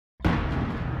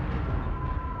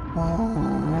We're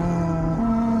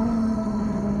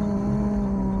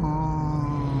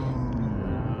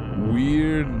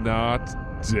Not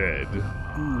Dead,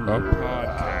 a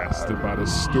podcast about a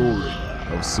story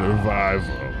of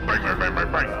survival.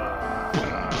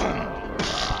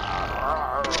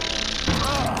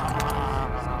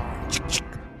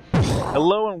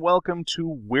 Hello and welcome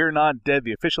to We're Not Dead,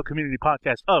 the official community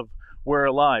podcast of We're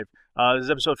Alive. This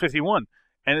is episode 51,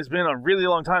 and it's been a really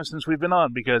long time since we've been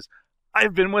on because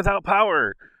I've been without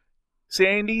power.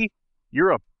 Sandy,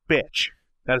 you're a bitch.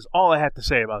 That is all I have to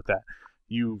say about that.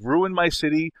 You ruined my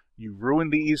city. You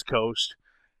ruined the East Coast.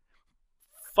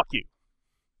 Fuck you.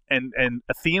 And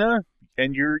Athena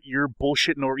and your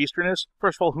bullshit nor'easterness.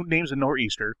 First of all, who names a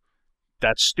nor'easter?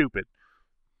 That's stupid.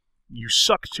 You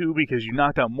suck too because you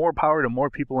knocked out more power to more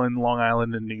people in Long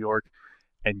Island and New York,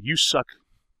 and you suck.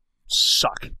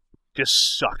 Suck.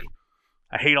 Just suck.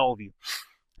 I hate all of you.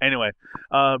 Anyway,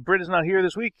 Britt is not here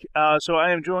this week, so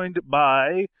I am joined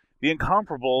by the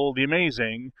incomparable, the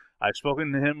amazing, I've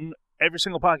spoken to him every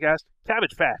single podcast,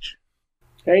 Cabbage Patch.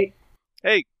 Hey.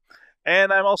 Hey.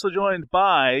 And I'm also joined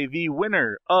by the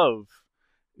winner of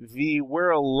the We're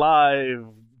Alive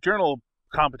journal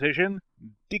competition,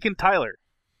 Deacon Tyler.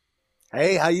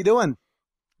 Hey, how you doing?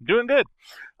 Doing good.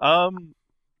 Last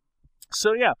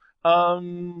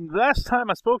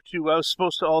time I spoke to you, I was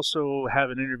supposed to also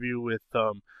have an interview with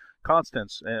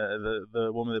Constance,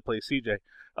 the woman that plays CJ.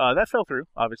 That fell through,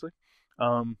 obviously.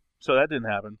 So that didn't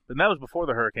happen. And that was before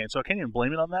the hurricane, so I can't even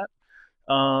blame it on that.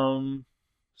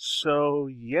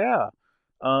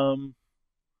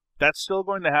 That's still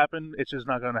going to happen. It's just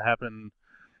not going to happen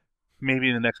maybe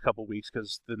in the next couple weeks,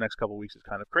 because the next couple weeks is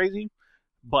kind of crazy.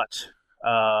 But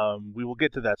we will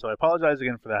get to that. So I apologize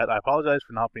again for that. I apologize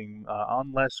for not being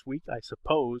on last week, I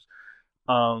suppose.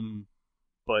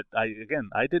 But I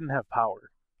didn't have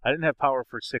power. I didn't have power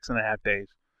for 6.5 days.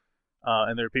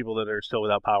 And there are people that are still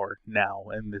without power now,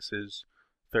 and this is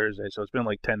Thursday, so it's been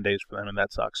like 10 days for them, and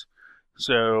that sucks.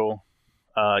 So,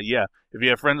 if you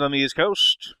have friends on the East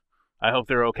Coast, I hope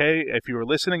they're okay. If you were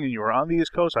listening and you were on the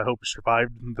East Coast, I hope you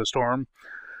survived the storm,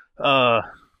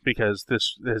 because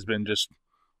this has been just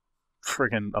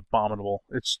friggin' abominable.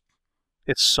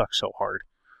 It sucks so hard.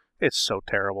 It's so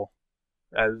terrible.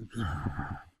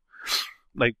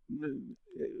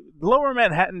 Lower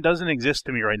Manhattan doesn't exist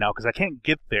to me right now because I can't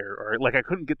get there, or like I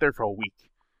couldn't get there for a week.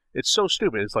 It's so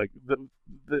stupid. It's like the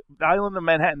island of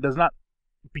Manhattan does not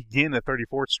begin at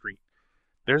 34th Street.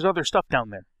 There's other stuff down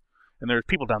there, and there's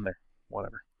people down there.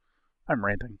 Whatever. I'm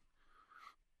ranting.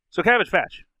 So Cabbage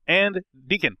Patch and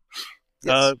Deacon.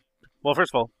 Yes. Well,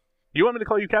 first of all, do you want me to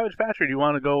call you Cabbage Patch, or do you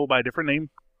want to go by a different name?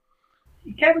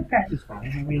 Cabbage Patch is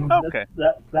fine. I mean, okay.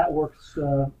 that works.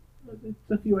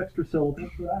 It's a few extra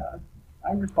syllables, but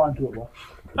I respond to it well.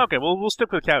 Okay, well, we'll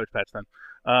stick with Cabbage Patch then.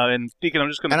 And Deacon, I'm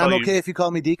just going to call you... And I'm okay if you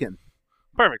call me Deacon.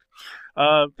 Perfect.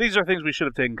 These are things we should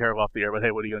have taken care of off the air, but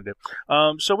hey, what are you going to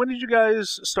do? So when did you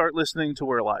guys start listening to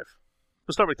We're Alive?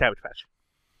 We'll start with Cabbage Patch.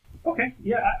 Okay,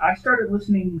 yeah, I started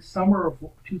listening summer of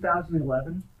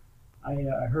 2011.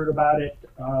 I heard about it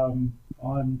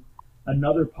on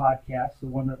another podcast, a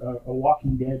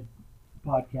Walking Dead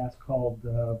podcast called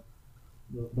the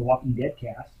Walking Dead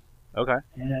Cast. Okay.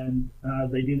 And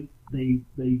they did a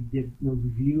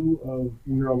review of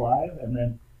We're Alive, and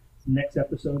then next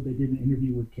episode they did an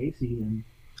interview with Casey, and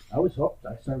I was hooked.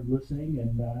 I started listening,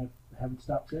 and haven't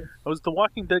stopped since. Was the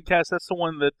Walking Dead Cast? That's the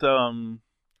one that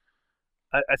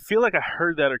I feel like I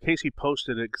heard that, or Casey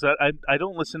posted it, because I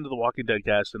don't listen to the Walking Dead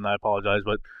Cast, and I apologize,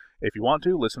 but if you want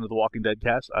to listen to the Walking Dead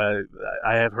Cast, I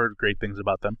have heard great things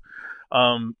about them.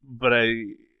 But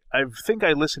I think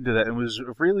I listened to that, and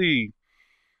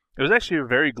it was actually a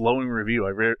very glowing review.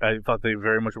 I thought they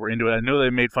very much were into it. I know they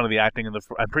made fun of the acting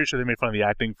I'm pretty sure they made fun of the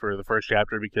acting for the first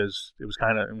chapter because it was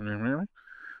kind of.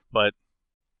 But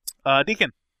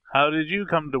Deacon, how did you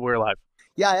come to We're Alive?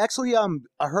 Yeah, I actually I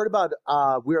heard about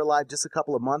We're Alive just a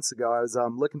couple of months ago. I was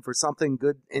looking for something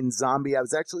good in zombie. I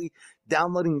was actually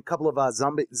downloading a couple of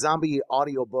zombie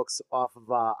audiobooks off of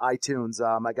iTunes.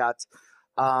 I got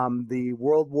the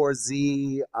World War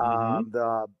Z,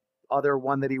 the other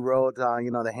one that he wrote,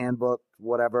 the handbook,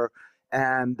 whatever.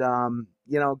 And, kind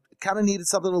of needed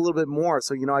something a little bit more.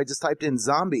 So, I just typed in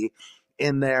zombie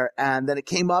in there, and then it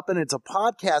came up and it's a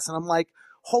podcast. And I'm like,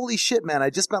 holy shit, man, I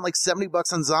just spent like $70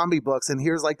 on zombie books, and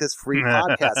here's like this free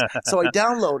podcast. So I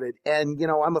downloaded, and,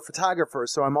 I'm a photographer,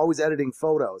 so I'm always editing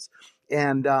photos.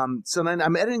 And so then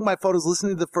I'm editing my photos,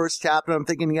 listening to the first chapter. I'm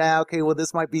thinking, yeah, okay, well,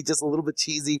 this might be just a little bit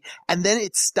cheesy. And then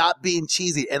it stopped being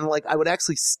cheesy. And like I would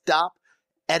actually stop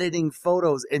editing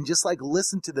photos and just like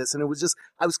listen to this. And it was just,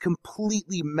 I was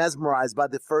completely mesmerized by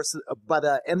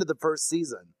the end of the first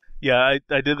season. Yeah,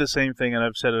 I did the same thing, and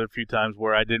I've said it a few times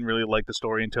where I didn't really like the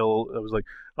story until I was like,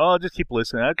 oh, I'll just keep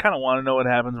listening. I kind of want to know what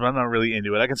happens, but I'm not really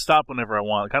into it. I can stop whenever I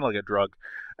want, kind of like a drug.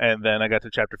 And then I got to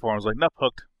chapter 4, and I was like, nope,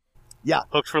 hooked. Yeah.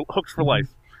 Hooked for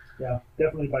life. Yeah,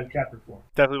 definitely by chapter 4.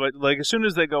 Definitely, like as soon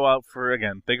as they go out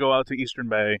they go out to Eastern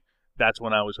Bay, that's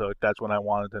when I was hooked. That's when I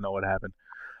wanted to know what happened.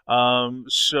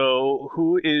 So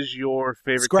who is your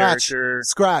favorite character?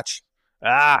 Scratch.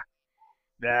 Ah,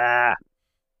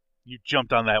 you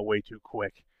jumped on that way too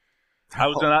quick. I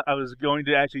was going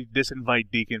to actually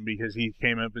disinvite Deacon because he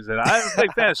came up and said, I'm a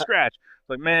big fan of Scratch.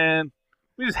 Like, man,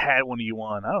 we just had one of you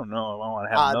on. I don't know if I want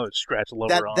to have another Scratch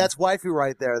lover on. That's wifey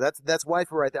right there. That's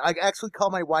wifey right there. I actually call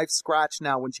my wife Scratch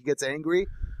now when she gets angry,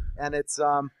 and it's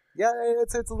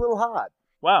it's a little hot.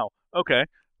 Wow. Okay.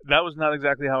 That was not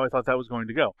exactly how I thought that was going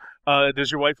to go.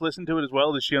 Does your wife listen to it as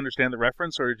well? Does she understand the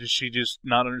reference, or does she just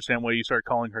not understand why you start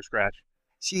calling her Scratch?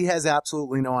 She has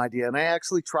absolutely no idea, and I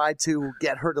actually tried to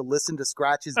get her to listen to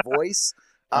Scratch's voice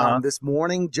this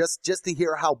morning just to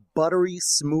hear how buttery,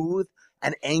 smooth,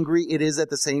 and angry it is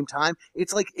at the same time.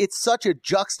 It's like it's such a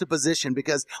juxtaposition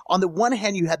because on the one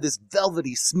hand you have this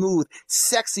velvety, smooth,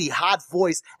 sexy, hot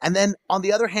voice, and then on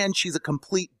the other hand she's a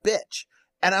complete bitch.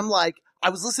 And I'm like, I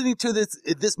was listening to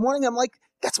this morning. I'm like,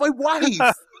 that's my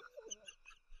wife.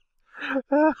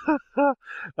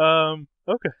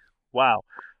 Okay. Wow.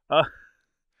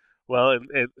 Well,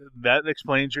 that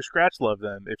explains your Scratch love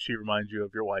then, if she reminds you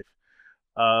of your wife.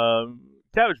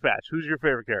 Cabbage Patch, who's your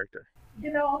favorite character?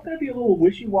 I'm going to be a little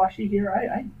wishy-washy here.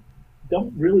 I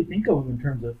don't really think of them in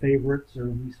terms of favorites or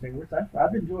least favorites.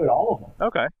 I've enjoyed all of them.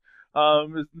 Okay.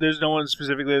 There's no one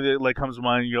specifically that comes to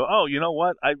mind and you go, oh, you know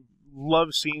what? I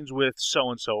love scenes with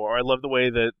so-and-so, or I love the way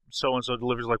that so-and-so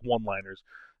delivers one-liners.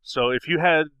 So if you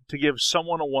had to give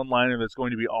someone a one-liner that's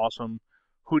going to be awesome,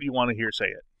 who do you want to hear say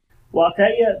it? Well, I'll tell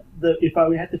you, if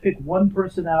I had to pick one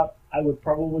person out, I would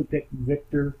probably pick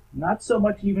Victor. Not so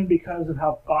much even because of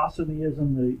how awesome he is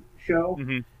on the show,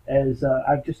 as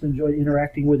I've just enjoyed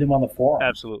interacting with him on the forum.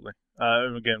 Absolutely.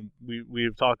 Again,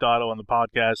 we've talked to Otto on the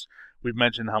podcast. We've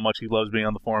mentioned how much he loves being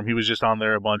on the forum. He was just on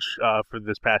there a bunch for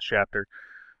this past chapter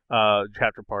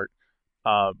part.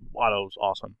 Otto's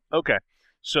awesome. Okay,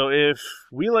 so if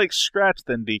we like Scratch,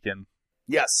 then Deacon.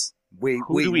 Yes,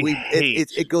 who do we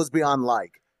hate? It goes beyond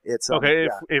like. It's okay.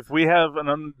 If we have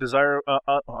an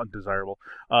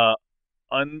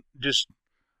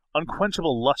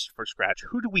unquenchable lust for Scratch,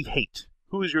 who do we hate?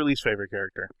 Who is your least favorite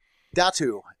character?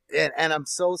 Datu, and I'm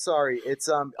so sorry. It's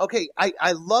okay.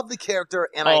 I love the character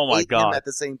and I hate him at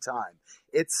the same time.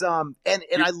 It's and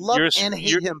I love and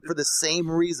hate him for the same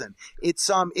reason. It's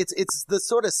the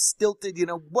sort of stilted,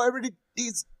 whatever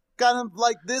he's kind of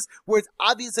like this, where it's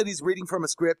obvious that he's reading from a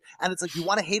script, and it's like you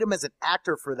want to hate him as an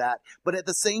actor for that, but at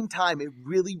the same time, it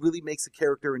really, really makes the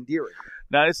character endearing.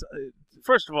 Now,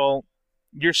 first of all,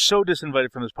 you're so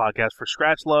disinvited from this podcast for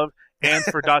Scratch love and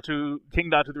for King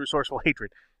Datu the Resourceful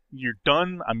hatred. You're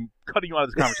done. I'm cutting you out of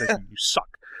this conversation. You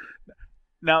suck.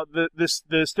 Now,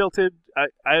 the stilted,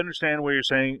 I understand what you're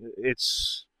saying.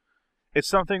 It's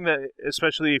something that,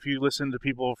 especially if you listen to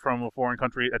people from a foreign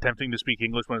country attempting to speak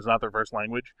English when it's not their first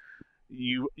language,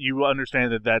 you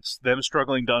understand that that's them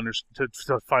struggling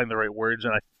to find the right words.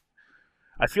 And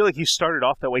I feel like he started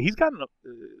off that way. He's gotten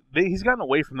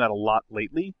away from that a lot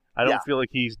lately. I don't feel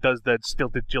like he does that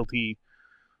stilted, jilty,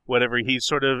 whatever. He's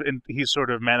sort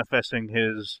of manifesting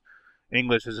his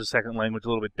English as a second language a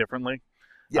little bit differently.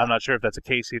 Yeah. I'm not sure if that's a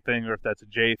Casey thing or if that's a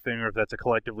Jay thing or if that's a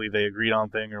collectively they agreed on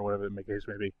thing or whatever the case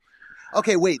may be.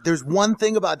 Okay, wait. There's one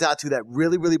thing about Datu that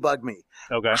really, really bugged me.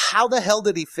 Okay. How the hell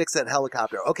did he fix that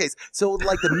helicopter? Okay, so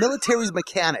the military's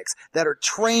mechanics that are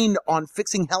trained on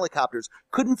fixing helicopters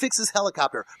couldn't fix his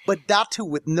helicopter, but Datu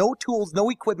with no tools, no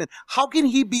equipment, how can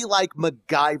he be like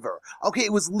MacGyver? Okay,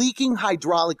 it was leaking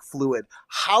hydraulic fluid.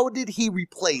 How did he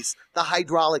replace the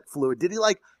hydraulic fluid? Did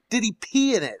he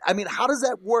pee in it? I mean, how does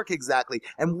that work exactly?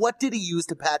 And what did he use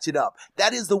to patch it up?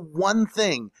 That is the one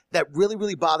thing that really,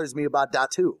 really bothers me about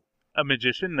Datu. A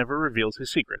magician never reveals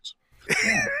his secrets.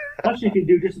 Yeah. Plus, you can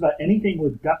do just about anything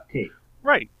with duct tape.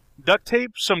 Right. Duct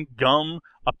tape, some gum,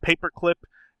 a paper clip,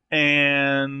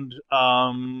 and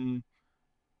a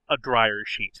dryer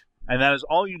sheet. And that is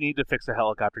all you need to fix a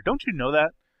helicopter. Don't you know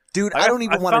that? Dude, I don't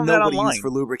even want to know what he used for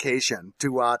lubrication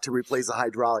to replace the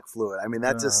hydraulic fluid. I mean,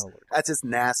 that's just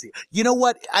nasty. You know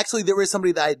what? Actually, there is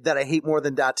somebody that I hate more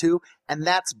than Datu, and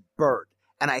that's Bert.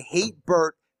 And I hate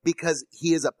Bert because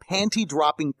he is a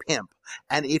panty-dropping pimp.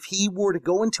 And if he were to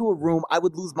go into a room, I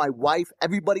would lose my wife.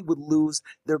 Everybody would lose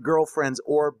their girlfriends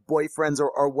or boyfriends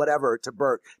or whatever to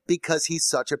Bert because he's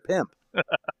such a pimp.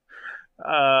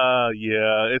 Yeah,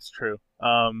 it's true.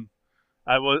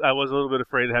 I was a little bit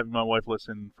afraid of having my wife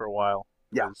listen for a while.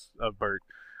 Yeah. Because of Bert.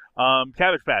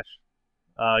 Cabbage Patch.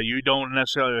 You don't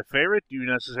necessarily have a favorite. Do you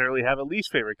necessarily have a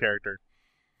least favorite character?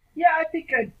 Yeah, I think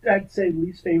I'd say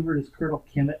least favorite is Colonel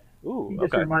Kimmett. Ooh, He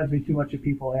just okay. reminds me too much of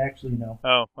people I actually know.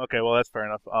 Oh, okay. Well, that's fair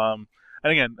enough. And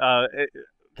again,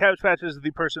 Cabbage Patch is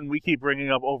the person we keep bringing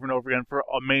up over and over again for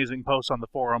amazing posts on the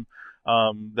forum.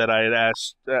 That I had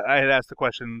asked the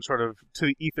question sort of to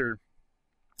the ether,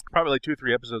 probably like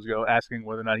 2-3 episodes ago, asking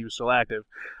whether or not he was still active.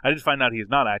 I did find out he is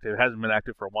not active. Hasn't been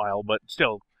active for a while, but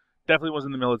still, definitely was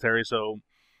in the military, so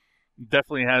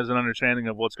definitely has an understanding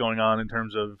of what's going on in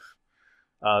terms of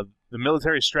the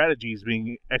military strategies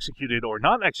being executed or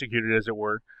not executed, as it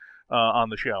were, on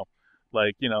the show.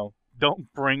 Like,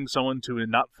 don't bring someone to a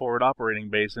not forward operating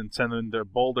base and send them to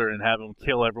Boulder and have them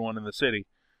kill everyone in the city.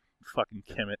 Fucking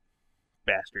Kimmett.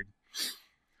 Bastard.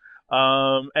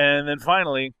 And then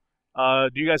finally, do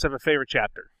you guys have a favorite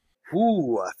chapter?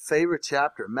 Ooh, a favorite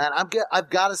chapter. Man, I've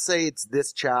got to say it's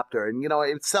this chapter. And,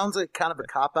 it sounds like kind of a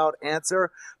cop-out answer,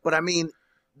 but I mean,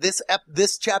 this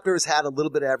chapter has had a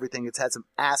little bit of everything. It's had some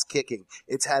ass-kicking.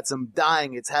 It's had some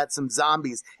dying. It's had some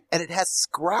zombies. And it has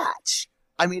Scratch.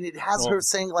 I mean, it has her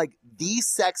saying, like, the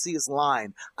sexiest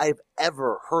line I've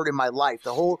ever heard in my life.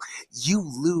 The whole, you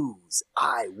lose,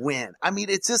 I win. I mean,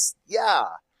 it's just, yeah.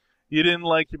 You didn't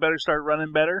like You Better Start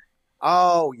Running Better?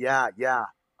 Oh, yeah.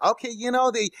 Okay,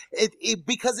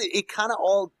 because it kind of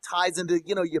all ties into,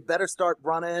 you better start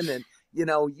running and, you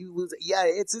lose. Yeah,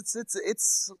 it's it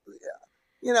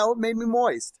made me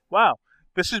moist. Wow.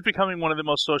 This is becoming one of the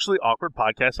most socially awkward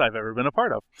podcasts I've ever been a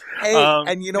part of. Hey,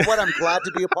 and you know what? I'm glad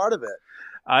to be a part of it.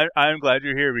 I'm glad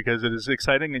you're here because it is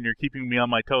exciting and you're keeping me on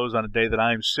my toes on a day that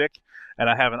I am sick and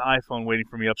I have an iPhone waiting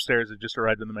for me upstairs that just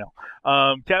arrived in the mail.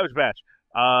 Cabbage Patch,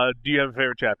 do you have a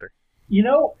favorite chapter?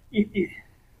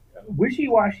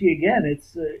 Wishy-washy again.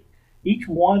 It's each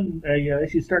one,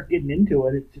 as you start getting into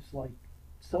it, it's just like,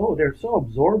 they're so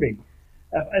absorbing.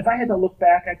 If I had to look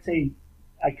back, I'd say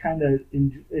I kind of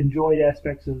enjoyed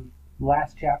aspects of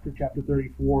last chapter, chapter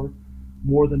 34,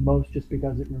 more than most, just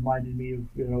because it reminded me of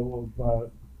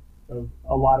a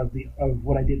lot of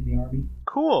what I did in the Army.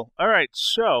 Cool. All right.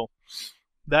 So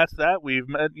that's that. We've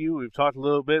met you. We've talked a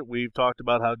little bit. We've talked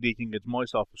about how Deacon gets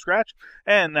moist off of Scratch.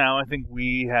 And now I think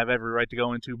we have every right to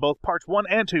go into both parts 1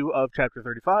 and 2 of chapter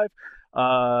 35.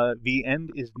 The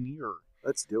end is near.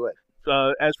 Let's do it.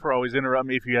 As per always, interrupt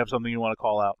me if you have something you want to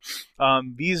call out.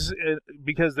 Because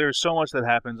there's so much that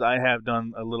happens, I have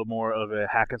done a little more of a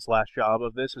hack and slash job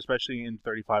of this, especially in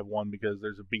 35-1, because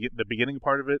there's the beginning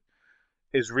part of it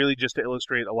is really just to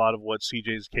illustrate a lot of what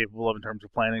CJ is capable of in terms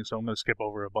of planning, so I'm going to skip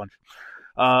over a bunch.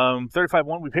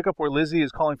 35-1, we pick up where Lizzie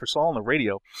is calling for Saul on the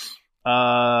radio.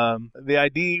 The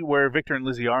ID where Victor and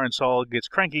Lizzie are, and Saul gets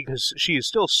cranky because she is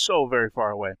still so very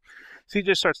far away.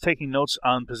 CJ starts taking notes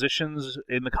on positions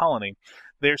in the colony.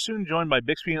 They are soon joined by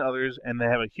Bixby and others, and they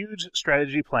have a huge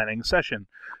strategy planning session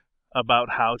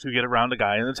about how to get around a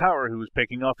guy in the tower who is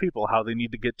picking off people, how they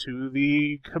need to get to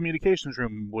the communications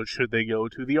room, should they go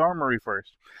to the armory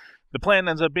first. The plan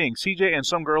ends up being CJ and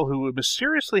some girl who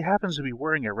mysteriously happens to be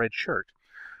wearing a red shirt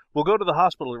will go to the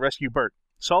hospital to rescue Bert.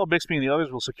 Saul, Bixby, and the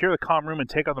others will secure the comm room and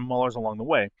take out the Mullers along the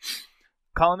way.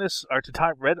 Colonists are to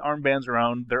tie red armbands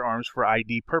around their arms for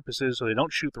ID purposes so they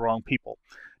don't shoot the wrong people.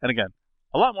 And again,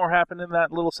 a lot more happened in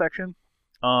that little section.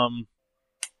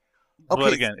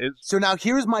 But again, so now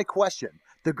here's my question.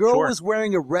 The girl was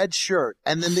wearing a red shirt,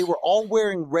 and then they were all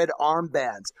wearing red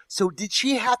armbands. So did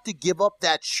she have to give up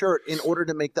that shirt in order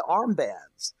to make the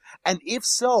armbands? And if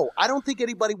so, I don't think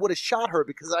anybody would have shot her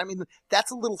because, I mean,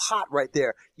 that's a little hot right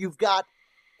there. You've got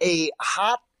a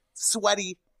hot,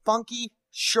 sweaty, funky,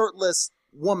 shirtless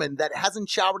woman that hasn't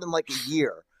showered in like a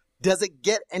year. Does it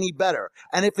get any better?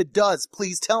 And if it does,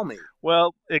 please tell me.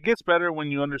 Well, it gets better when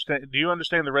you understand. Do you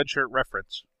understand the red shirt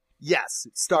reference? Yes,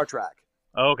 it's Star Trek.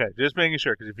 Okay, just making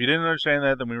sure, because if you didn't understand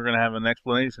that, then we were going to have an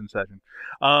explanation session.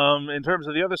 In terms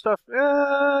of the other stuff,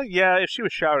 yeah, if she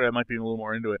was showered, I might be a little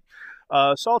more into it.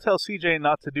 Saul tells CJ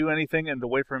not to do anything and to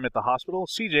wait for him at the hospital.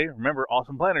 CJ, remember,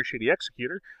 awesome planner, shitty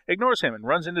executor, ignores him and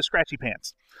runs into Scratchy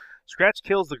Pants. Scratch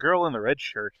kills the girl in the red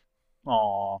shirt.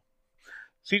 Aww.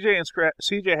 CJ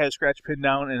has Scratch pinned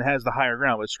down and has the higher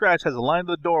ground, but Scratch has a line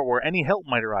to the door where any help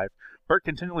might arrive. Bert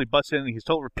continually butts in and he's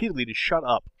told repeatedly to shut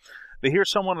up. They hear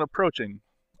someone approaching.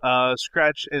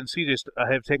 Scratch and CJ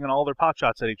have taken all their pot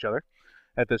shots at each other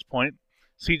at this point.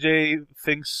 CJ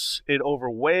thinks it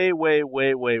over way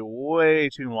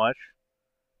too much.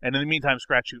 And in the meantime,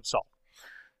 Scratch shoots Saul.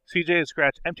 CJ and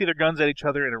Scratch empty their guns at each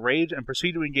other in a rage and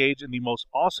proceed to engage in the most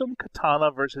awesome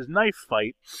katana versus knife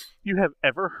fight you have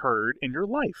ever heard in your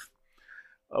life.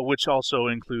 which also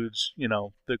includes,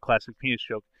 the classic penis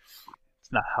joke.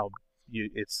 It's not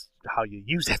it's how you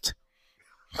use it.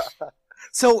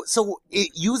 So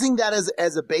using that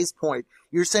as a base point,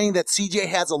 you're saying that CJ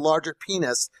has a larger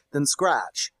penis than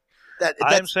Scratch. That's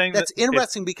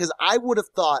interesting because I would have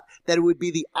thought that it would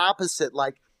be the opposite.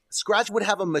 Like Scratch would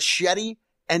have a machete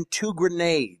and 2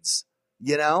 grenades,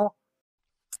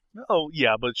 Oh,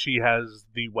 yeah, but she has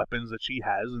the weapons that she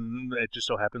has, and it just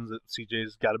so happens that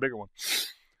CJ's got a bigger one.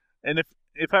 And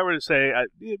if I were to say,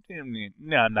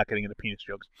 no, I'm not getting into penis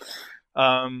jokes.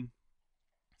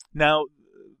 Now,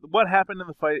 what happened in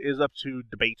the fight is up to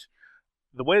debate.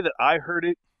 The way that I heard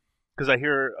it, because I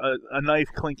hear a knife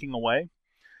clinking away,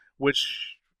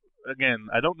 which, again,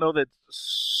 I don't know that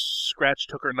Scratch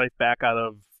took her knife back out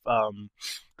of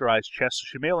Garai's chest, so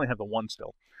she may only have the one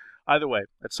still. Either way,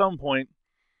 at some point,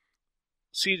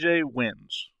 CJ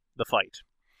wins the fight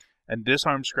and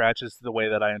disarms Scratch is the way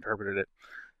that I interpreted it.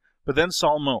 But then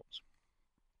Saul moans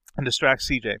and distracts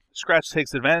CJ. Scratch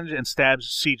takes advantage and stabs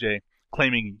CJ,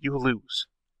 claiming, "You lose.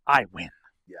 I win."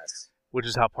 Yes. Which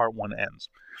is how part 1 ends.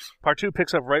 Part 2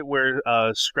 picks up right where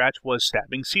Scratch was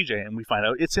stabbing CJ, and we find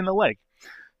out it's in the leg.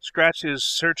 Scratch is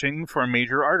searching for a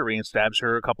major artery and stabs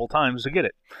her a couple times to get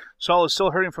it. Saul is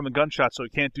still hurting from the gunshot, so he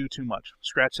can't do too much.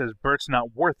 Scratch says Bert's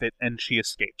not worth it, and she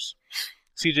escapes.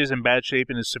 CJ's in bad shape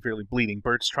and is severely bleeding.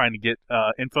 Bert's trying to get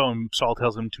info, and Saul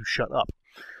tells him to shut up.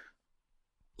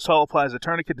 Saul applies a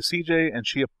tourniquet to CJ, and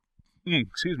she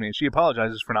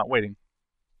apologizes for not waiting.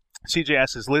 CJ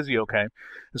asks, "Is Lizzie okay?"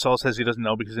 And Saul says he doesn't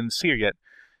know because he didn't see her yet.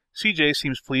 CJ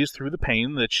seems pleased through the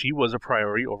pain that she was a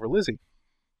priority over Lizzie.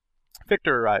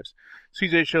 Victor arrives.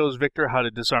 CJ shows Victor how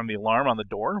to disarm the alarm on the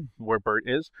door where Bert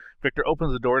is. Victor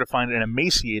opens the door to find an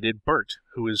emaciated Bert,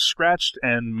 who is scratched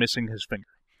and missing his finger.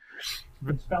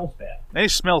 It smells bad. And he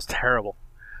smells terrible.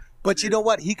 But you know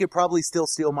what? He could probably still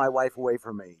steal my wife away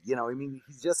from me.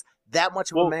 He's just that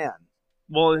much of a man.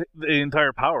 Well, the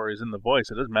entire power is in the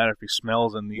voice. It doesn't matter if he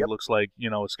smells and he looks like,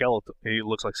 a skeleton. He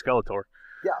looks like Skeletor.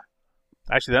 Yeah.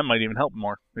 Actually, that might even help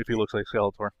more if he looks like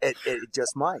Skeletor. It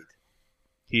just might.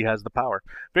 He has the power.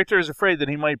 Victor is afraid that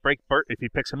he might break Bert if he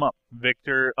picks him up.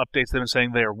 Victor updates them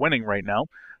saying they are winning right now.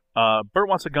 Bert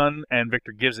wants a gun, and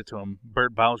Victor gives it to him.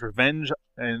 Bert vows revenge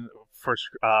on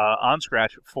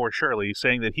Scratch for Shirley,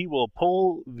 saying that he will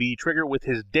pull the trigger with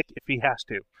his dick if he has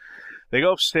to. They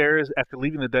go upstairs after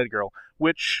leaving the dead girl,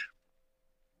 which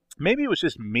maybe it was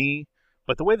just me,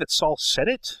 but the way that Saul said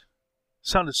it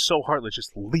sounded so heartless.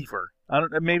 Just leave her.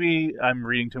 Maybe I'm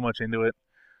reading too much into it,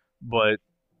 but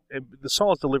the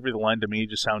Saul's delivery of the line to me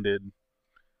just sounded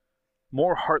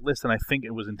more heartless than I think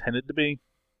it was intended to be.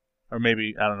 Or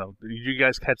maybe, I don't know. Did you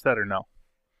guys catch that or no?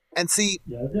 And see...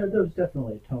 Yeah, there's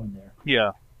definitely a tone there.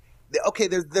 Yeah. Okay,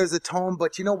 there's a tone,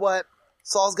 but you know what?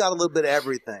 Saul's got a little bit of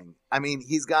everything. I mean,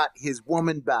 he's got his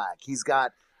woman back. He's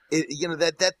got...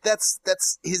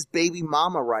 that's his baby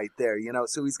mama right there,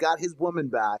 So he's got his woman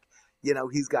back.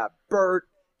 He's got Bert.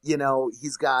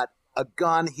 He's got a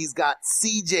gun. He's got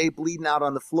CJ bleeding out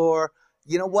on the floor.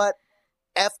 You know what?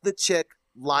 F the chick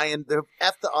lying.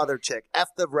 F the other chick. F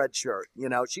the red shirt.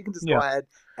 She can just go ahead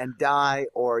and die,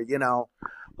 or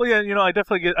Well, yeah, I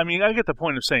definitely get. I get the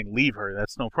point of saying leave her.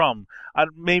 That's no problem.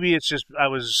 Maybe it's just I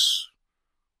was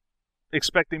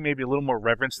expecting maybe a little more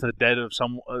reverence to the dead of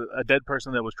a dead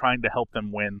person that was trying to help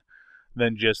them win,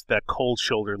 than just that cold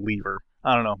shoulder leave her.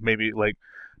 I don't know. Maybe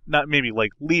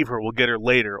leave her. We'll get her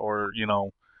later, or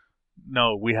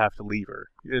no, we have to leave her.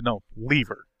 No, leave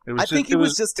her. I think he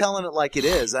was just telling it like it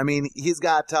is. I mean, he's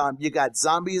got you got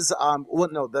zombies. Well,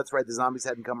 no, that's right. The zombies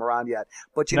hadn't come around yet,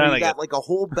 but you got like a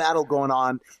whole battle going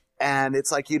on, and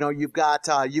it's like you've got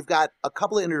a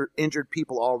couple of injured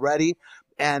people already,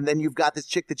 and then you've got this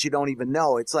chick that you don't even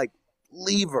know. It's like,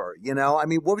 leave her. I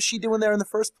mean, what was she doing there in the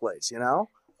first place? Well,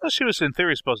 she was in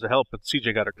theory supposed to help, but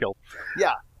CJ got her killed.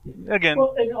 Yeah. Again.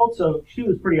 Well, and also she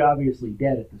was pretty obviously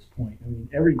dead at this point. I mean,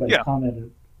 everybody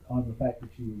commented on the fact that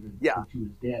she was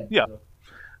dead. Yeah. So,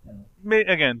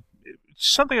 Again,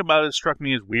 something about it struck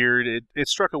me as weird. It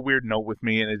struck a weird note with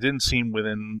me, and it didn't seem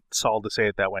within Saul to say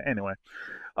it that way. Anyway,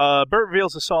 Bert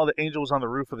reveals to Saul that Angel was on the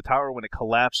roof of the tower when it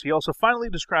collapsed. He also finally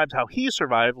describes how he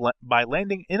survived by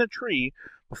landing in a tree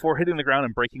before hitting the ground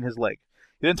and breaking his leg.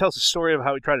 He then tells the story of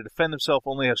how he tried to defend himself,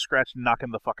 only to have Scratch knock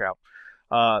him the fuck out.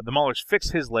 The Maulers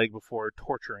fixed his leg before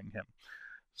torturing him.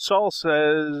 Saul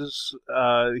says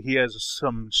he has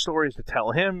some stories to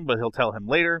tell him, but he'll tell him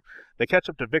later. They catch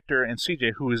up to Victor and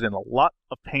CJ, who is in a lot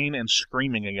of pain and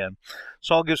screaming again.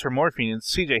 Saul gives her morphine, and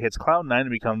CJ hits Cloud 9 and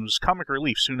becomes comic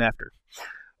relief soon after.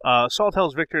 Saul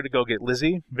tells Victor to go get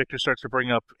Lizzie. Victor starts to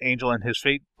bring up Angel and his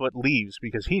fate, but leaves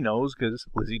because he knows, because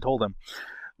Lizzie told him.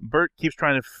 Bert keeps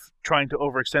trying to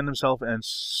overextend himself, and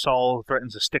Saul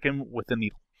threatens to stick him with the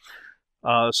needle.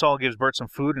 Saul gives Bert some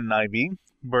food and an IV.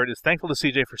 Bert is thankful to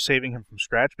CJ for saving him from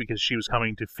Scratch because she was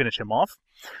coming to finish him off.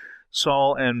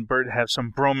 Saul and Bert have some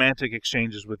bromantic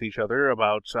exchanges with each other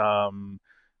about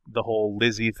the whole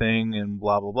Lizzie thing and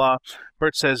blah, blah, blah.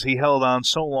 Bert says he held on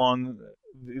so long.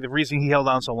 The reason he held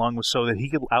on so long was so that he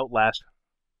could outlast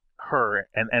her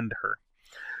and end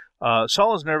her.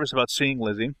 Saul is nervous about seeing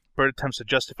Lizzie. Bert attempts to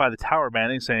justify the tower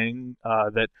banning, saying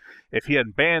that if he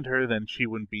hadn't banned her, then she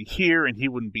wouldn't be here, and he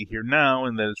wouldn't be here now,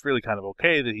 and that it's really kind of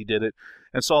okay that he did it.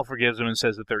 And Saul forgives him and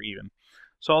says that they're even.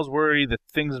 Saul's worried that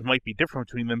things might be different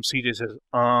between them. CJ says,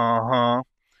 uh-huh.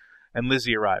 And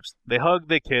Lizzie arrives. They hug,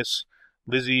 they kiss.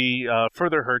 Lizzie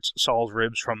further hurts Saul's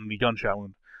ribs from the gunshot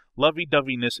wound.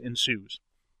 Lovey-doveyness ensues.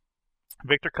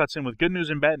 Victor cuts in with good news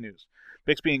and bad news.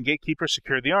 Bixby and Gatekeeper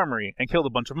secured the armory and killed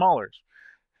a bunch of Maulers.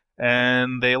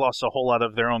 And they lost a whole lot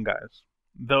of their own guys.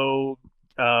 Though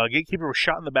Gatekeeper was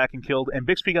shot in the back and killed, and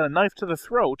Bixby got a knife to the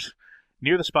throat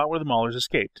near the spot where the Maulers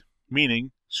escaped,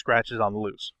 meaning Scratch is on the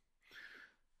loose.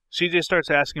 CJ starts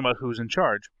asking about who's in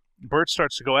charge. Bert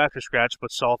starts to go after Scratch,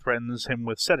 but Saul threatens him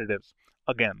with sedatives.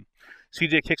 Again.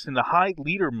 CJ kicks into high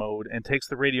leader mode and takes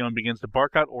the radio and begins to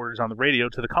bark out orders on the radio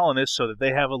to the colonists so that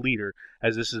they have a leader,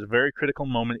 as this is a very critical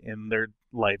moment in their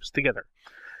lives together.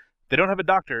 They don't have a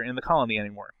doctor in the colony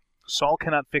anymore. Saul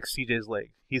cannot fix CJ's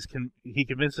leg. He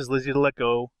convinces Lizzie to let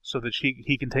go so that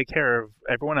he can take care of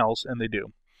everyone else, and they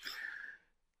do.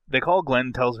 They call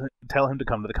Glenn and tell him to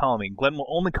come to the colony. Glenn will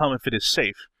only come if it is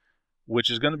safe, which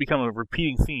is going to become a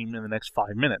repeating theme in the next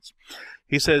 5 minutes.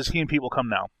 He says he and Pete will come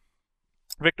now.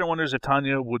 Victor wonders if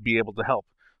Tanya would be able to help.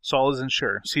 Saul isn't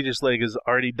sure. CJ's leg is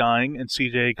already dying, and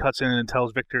CJ cuts in and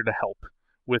tells Victor to help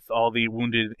with all the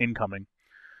wounded incoming.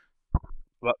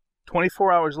 About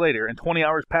 24 hours later, and 20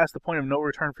 hours past the point of no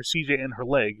return for CJ and her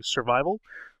leg, survival,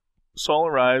 Saul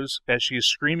arrives as she is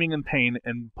screaming in pain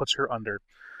and puts her under.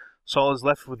 Saul is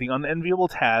left with the unenviable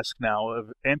task now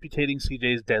of amputating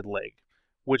CJ's dead leg,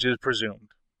 which is presumed.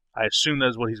 I assume that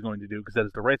is what he's going to do, because that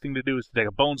is the right thing to do, is to take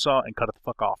a bone saw and cut it the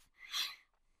fuck off.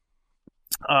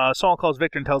 Saul calls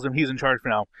Victor and tells him he's in charge for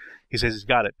now. He says he's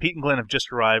got it. Pete and Glenn have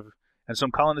just arrived, and some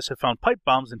colonists have found pipe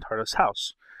bombs in Tardos'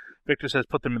 house. Victor says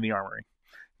put them in the armory.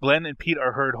 Glenn and Pete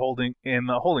are heard holding in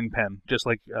the holding pen, just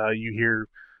like you hear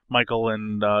Michael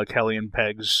and Kelly and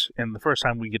Pegs in the first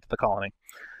time we get to the colony.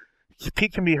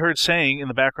 Pete can be heard saying in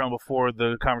the background before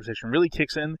the conversation really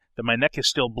kicks in that my neck is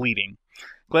still bleeding.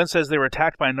 Glenn says they were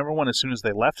attacked by number one as soon as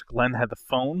they left. Glenn has the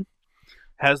phone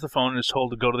and is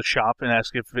told to go to the shop and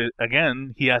ask if it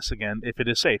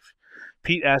is safe.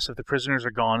 Pete asks if the prisoners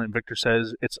are gone, and Victor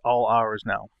says it's all ours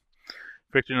now.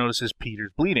 Victor notices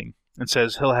Peter's bleeding and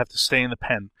says he'll have to stay in the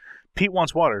pen. Pete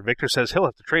wants water. Victor says he'll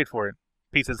have to trade for it.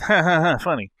 Pete says, ha ha ha,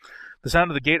 funny. The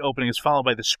sound of the gate opening is followed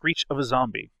by the screech of a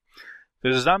zombie.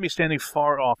 There's a zombie standing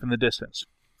far off in the distance.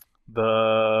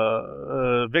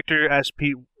 Victor asks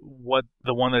Pete what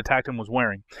the one that attacked him was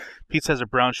wearing. Pete says a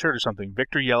brown shirt or something.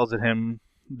 Victor yells at him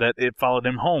that it followed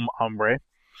him home, hombre.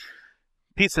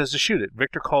 Pete says to shoot it.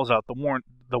 Victor calls out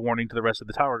the warning to the rest of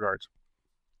the tower guards.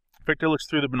 Victor looks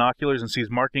through the binoculars and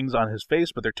sees markings on his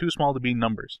face, but they're too small to be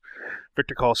numbers.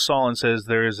 Victor calls Saul and says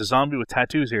there is a zombie with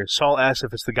tattoos here. Saul asks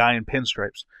if it's the guy in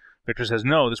pinstripes. Victor says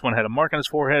no, this one had a mark on his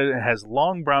forehead and has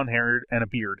long brown hair and a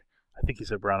beard. I think he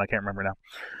said brown, I can't remember now.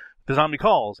 The zombie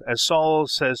calls, as Saul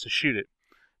says to shoot it.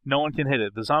 No one can hit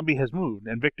it. The zombie has moved,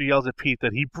 and Victor yells at Pete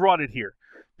that he brought it here.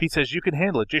 Pete says, you can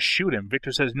handle it, just shoot him.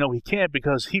 Victor says, no, he can't,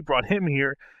 because he brought him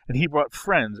here, and he brought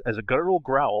friends, as a guttural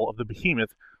growl of the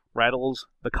behemoth rattles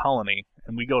the colony,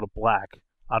 and we go to black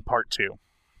on part 2.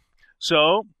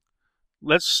 So,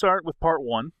 let's start with part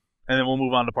 1, and then we'll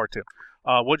move on to part 2.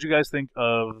 What did you guys think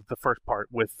of the first part,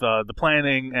 with the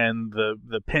planning and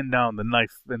the pin down, the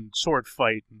knife and sword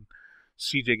fight, and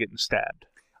CJ getting stabbed?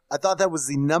 I thought that was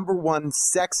the number one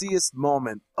sexiest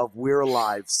moment of We're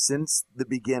Alive since the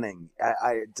beginning.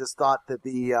 I just thought that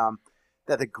the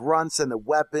grunts and the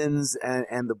weapons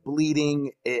and the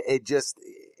bleeding,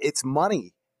 it's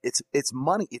money. It's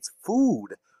money. It's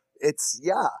food.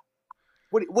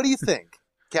 What do you think,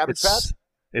 Cabbage Patch?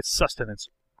 It's sustenance.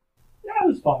 Yeah, it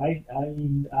was fine. I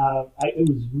mean, it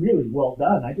was really well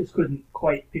done. I just couldn't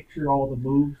quite picture all the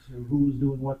moves or who was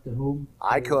doing what to whom.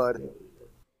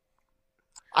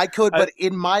 I could, but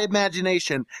in my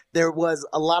imagination, there was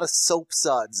a lot of soap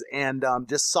suds and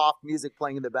just soft music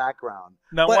playing in the background.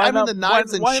 Now, but the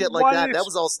knives and shit like that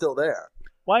was all still there.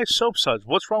 Why soap suds?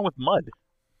 What's wrong with mud?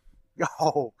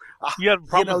 Oh, you have a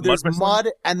problem with there's mud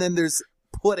and then there's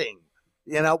pudding,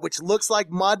 which looks like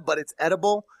mud, but it's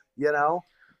edible, Now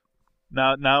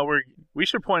We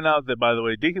should point out that, by the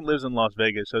way, Deacon lives in Las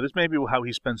Vegas, so this may be how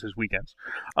he spends his weekends.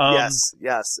 Yes.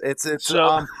 It's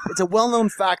a well-known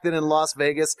fact that in Las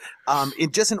Vegas,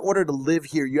 in order to live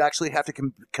here, you actually have to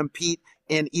compete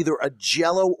in either a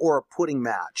Jello or a pudding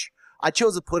match. I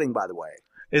chose a pudding, by the way.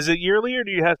 Is it yearly, or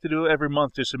do you have to do it every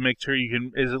month just to make sure you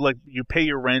can? Is it like you pay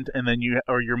your rent and then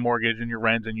or your mortgage and your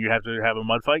rent, and you have to have a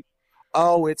mud fight?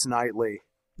 Oh, it's nightly.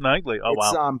 Nightly. Oh,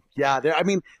 wow. They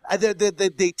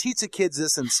teach the kids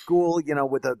this in school,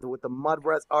 with the mud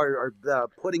or the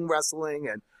pudding wrestling,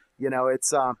 and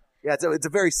it's a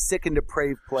very sick and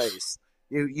depraved place.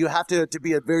 You have to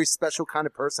be a very special kind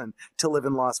of person to live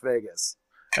in Las Vegas.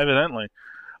 Evidently.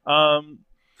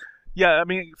 Yeah, I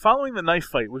mean, following the knife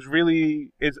fight was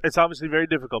really it's obviously very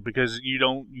difficult because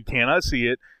you cannot see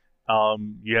it.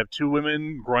 You have two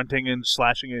women grunting and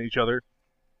slashing at each other.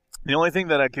 The only thing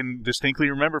that I can distinctly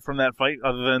remember from that fight,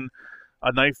 other than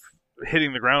a knife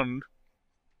hitting the ground,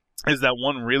 is that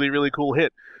one really, really cool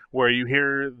hit where you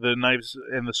hear the knives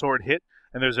and the sword hit,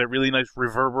 and there's a really nice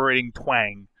reverberating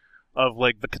twang of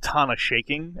like the katana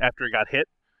shaking after it got hit,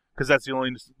 because that's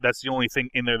the only thing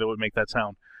in there that would make that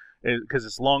sound. Because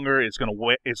it's longer, it's gonna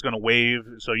wave,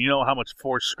 so you know how much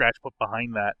force Scratch put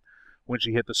behind that when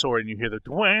she hit the sword, and you hear the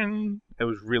twang. It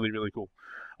was really, really cool.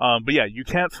 But yeah, you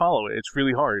can't follow it. It's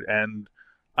really hard. And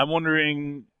I'm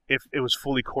wondering if it was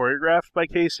fully choreographed by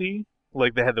KC.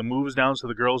 Like they had the moves down so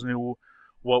the girls knew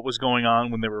what was going on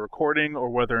when they were recording,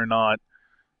 or whether or not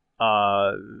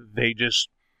they just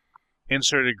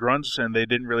inserted grunts and they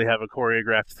didn't really have a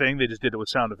choreographed thing. They just did it with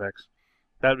sound effects.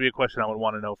 That would be a question I would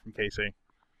want to know from KC.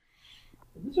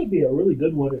 This would be a really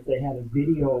good one if they had a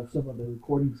video of some of the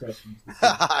recording sessions.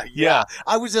 Yeah,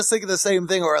 I was just thinking the same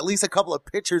thing, or at least a couple of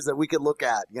pictures that we could look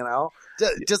at,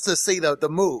 just to see the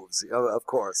moves, of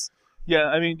course. Yeah,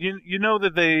 I mean, I know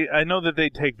that they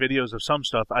take videos of some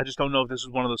stuff. I just don't know if this is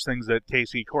one of those things that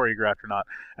KC choreographed or not.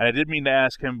 And I did mean to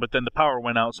ask him, but then the power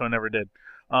went out, so I never did.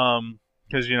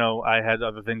 Because, I had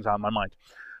other things on my mind.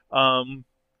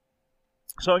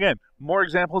 So again, more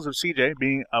examples of CJ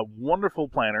being a wonderful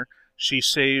planner. She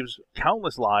saves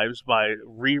countless lives by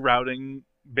rerouting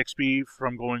Bixby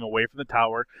from going away from the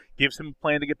tower, gives him a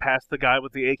plan to get past the guy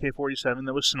with the AK-47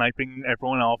 that was sniping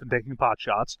everyone off and taking pot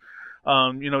shots.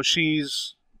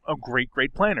 She's a great,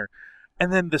 great planner.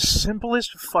 And then the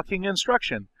simplest fucking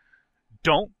instruction: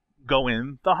 don't go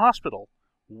in the hospital.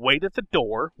 Wait at the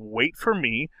door. Wait for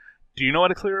me. Do you know how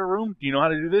to clear a room? Do you know how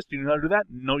to do this? Do you know how to do that?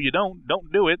 No, you don't.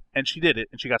 Don't do it. And she did it.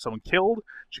 And she got someone killed.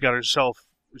 She got herself...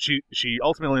 She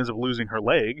ultimately ends up losing her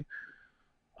leg.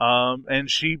 And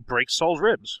she breaks Saul's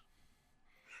ribs.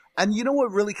 And you know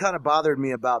what really kind of bothered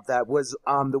me about that was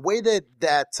the way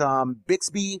that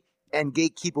Bixby and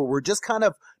Gatekeeper were just kind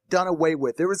of done away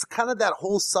with. There was kind of that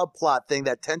whole subplot thing,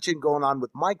 that tension going on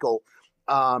with Michael,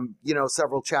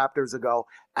 several chapters ago.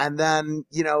 And then,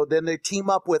 then they team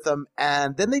up with him,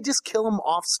 and then they just kill him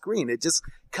off screen. It just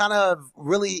kind of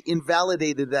really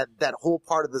invalidated that whole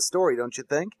part of the story, don't you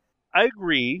think? I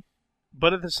agree,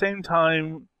 but at the same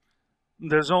time,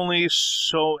 there's only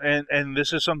so, and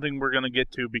this is something we're going to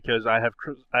get to because I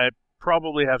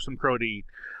probably have some crow to eat.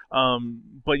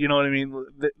 But you know what I mean?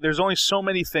 There's only so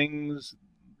many things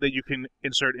that you can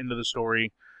insert into the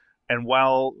story, and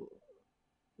while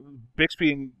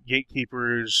Bixby and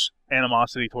Gatekeeper's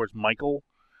animosity towards Michael,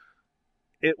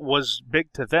 it was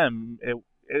big to them.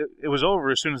 It was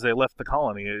over as soon as they left the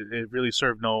colony. It really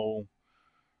served no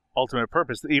ultimate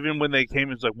purpose. Even when they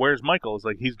came, it's like, where's Michael? It's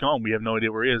like, he's gone. We have no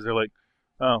idea where he is. They're like,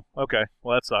 oh, okay.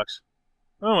 Well, that sucks.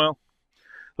 Oh, well.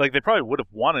 Like, they probably would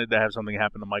have wanted to have something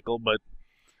happen to Michael, but,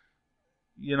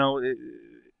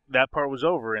 that part was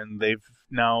over, and they've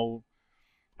now...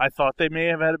 I thought they may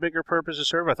have had a bigger purpose to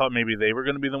serve. I thought maybe they were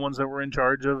going to be the ones that were in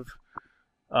charge of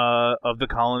the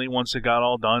colony once it got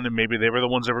all done, and maybe they were the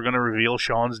ones that were going to reveal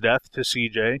Sean's death to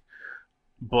CJ,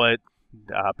 but...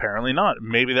 apparently not.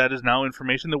 Maybe that is now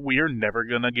information that we are never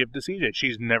going to give to CJ.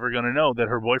 She's never going to know that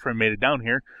her boyfriend made it down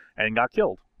here and got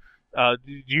killed. Do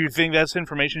you think that's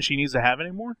information she needs to have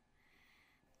anymore?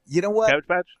 You know what? Cabbage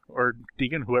Patch or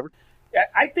Deacon, whoever?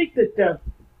 I think that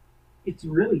it's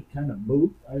really kind of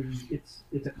moot. I mean,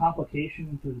 it's a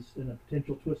complication and a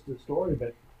potential twist to the story,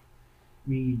 but I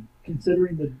mean,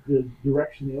 considering the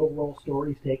direction the overall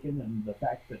story's taken and the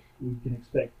fact that we can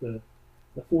expect the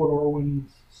Fort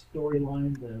Orwin's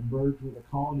storyline to merge with the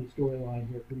colony storyline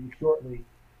here pretty shortly,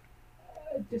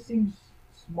 it just seems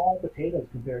small potatoes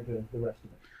compared to the rest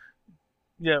of it.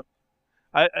 Yeah,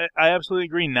 I absolutely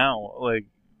agree now. Like,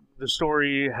 the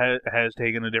story has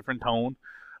taken a different tone,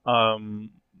 and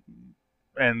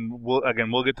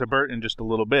we'll get to Bert in just a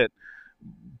little bit.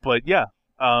 But yeah,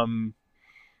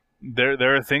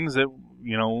 there are things that,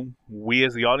 we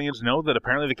as the audience know that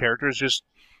apparently the characters just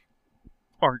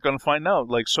aren't going to find out.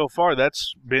 Like, so far,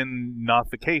 that's been not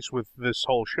the case with this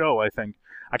whole show, I think.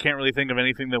 I can't really think of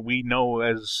anything that we know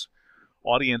as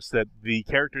audience that the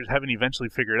characters haven't eventually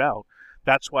figured out.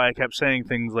 That's why I kept saying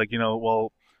things like,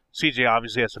 well, CJ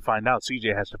obviously has to find out.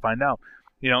 CJ has to find out.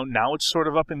 Now it's sort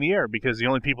of up in the air because the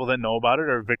only people that know about it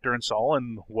are Victor and Saul,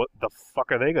 and what the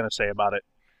fuck are they going to say about it?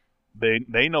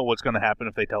 They know what's going to happen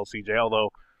if they tell CJ, although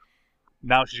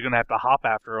now she's going to have to hop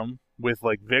after him with,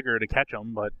 like, vigor to catch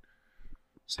him, but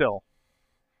still.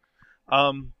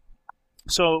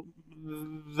 So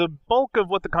the bulk of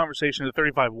what the conversation at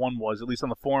 35-1 was, at least on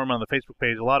the forum, on the Facebook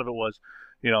page, a lot of it was,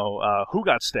 who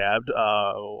got stabbed,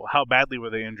 how badly were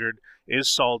they injured, is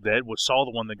Saul dead, was Saul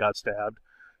the one that got stabbed,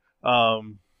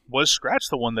 was Scratch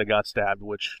the one that got stabbed,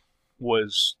 which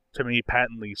was, to me,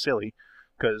 patently silly,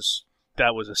 because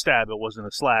that was a stab, it wasn't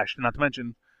a slash. Not to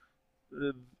mention,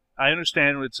 I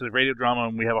understand it's a radio drama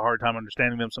and we have a hard time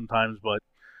understanding them sometimes, but,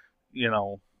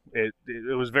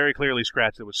 it was very clearly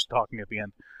Scratch that was talking at the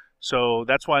end. So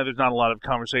that's why there's not a lot of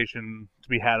conversation to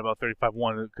be had about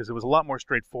 35-1, because it was a lot more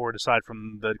straightforward aside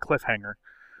from the cliffhanger.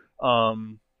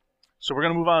 So we're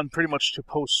going to move on pretty much to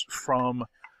posts from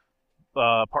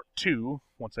part 2,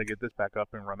 once I get this back up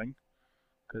and running,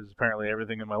 because apparently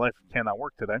everything in my life cannot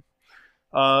work today.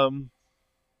 Awkward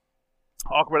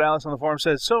Alice on the forum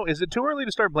says, so is it too early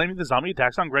to start blaming the zombie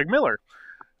attacks on Greg Miller?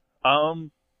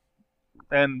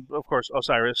 And, of course,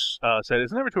 Osiris said,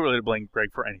 it's never too early to blame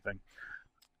Greg for anything.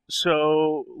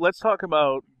 So let's talk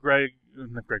about Greg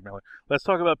Miller. Let's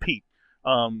talk about Pete.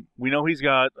 We know he's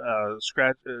got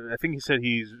scratch. I think he said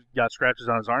he's got scratches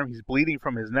on his arm. He's bleeding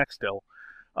from his neck still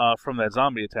from that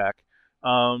zombie attack.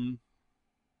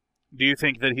 Do you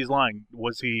think that he's lying?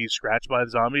 Was he scratched by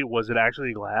the zombie? Was it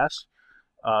actually glass?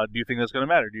 Do you think that's going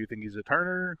to matter? Do you think he's a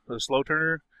turner, a slow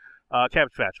turner?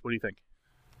 Cabbage Patch, what do you think?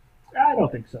 I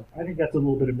don't think so. I think that's a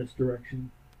little bit of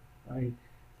misdirection.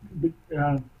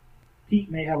 Pete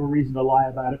may have a reason to lie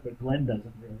about it, but Glenn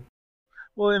doesn't really.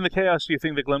 Well, in the chaos, do you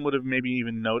think that Glenn would have maybe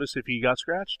even noticed if he got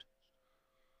scratched?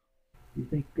 You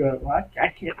think? I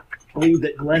can't believe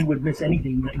that Glenn would miss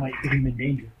anything that might put him in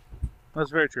danger.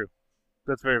 That's very true.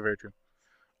 That's very, very true.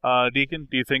 Deacon,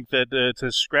 do you think that it's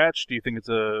a scratch? Do you think it's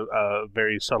a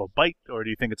very subtle bite? Or do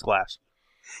you think it's glass?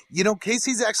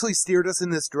 Casey's actually steered us in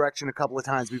this direction a couple of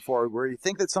times before, where you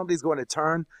think that somebody's going to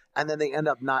turn, and then they end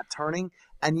up not turning.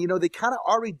 And, they kind of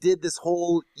already did this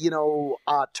whole,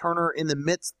 Turner in the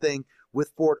midst thing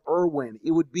with Fort Irwin.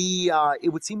 It would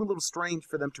seem a little strange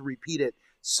for them to repeat it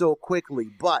so quickly,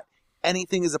 but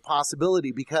anything is a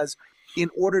possibility, because in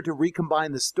order to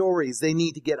recombine the stories, they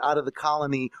need to get out of the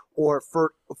colony, or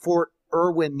Fort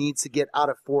Irwin needs to get out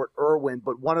of Fort Irwin,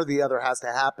 but one or the other has to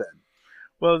happen.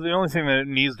 Well, the only thing that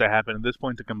needs to happen at this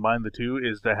point to combine the two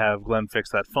is to have Glenn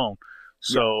fix that phone.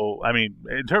 So, yeah. I mean,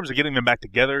 in terms of getting them back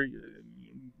together,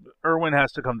 Irwin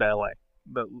has to come to L.A.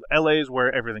 The L.A. is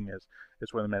where everything is.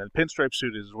 It's where the man in the pinstripe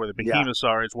suit is. It's where the behemoths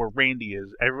are. It's where Randy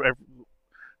is.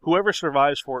 Whoever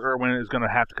survives Fort Irwin is going to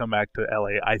have to come back to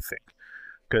L.A., I think,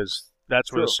 because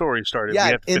that's where the story started. Yeah,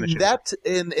 we have to finish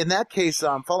in that case,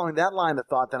 following that line of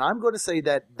thought, then I'm going to say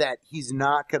that he's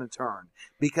not going to turn,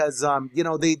 because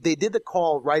they did the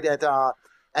call right at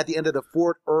the end of the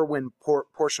Fort Irwin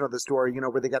portion of the story,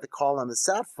 where they got the call on the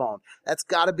sat phone. That's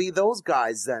got to be those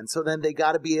guys then. So then they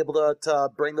got to be able to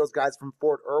bring those guys from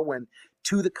Fort Irwin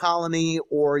to the colony,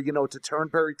 or to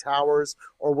Turnberry Towers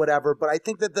or whatever. But I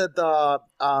think that the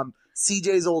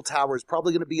CJ's old tower is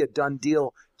probably going to be a done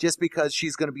deal, just because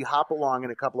she's going to be hop along in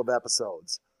a couple of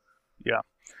episodes. Yeah.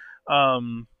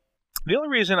 The only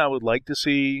reason I would like to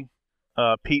see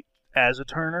Pete as a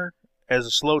turner, as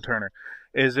a slow turner,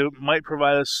 is it might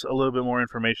provide us a little bit more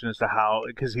information as to how,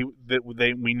 because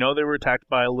we know they were attacked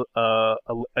by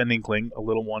an Inkling, a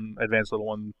little one, advanced little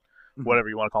one, whatever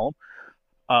you want to call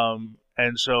them.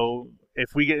 And so if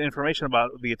we get information about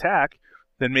the attack,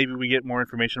 then maybe we get more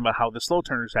information about how the slow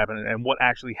turners happened and what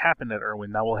actually happened at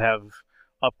Irwin. Now we'll have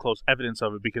up-close evidence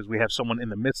of it, because we have someone in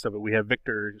the midst of it. We have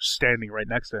Victor standing right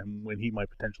next to him when he might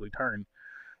potentially turn.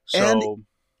 So,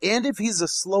 and if he's a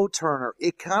slow turner,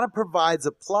 it kind of provides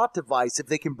a plot device if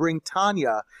they can bring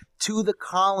Tanya to the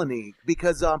colony,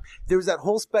 because there's that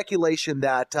whole speculation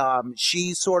that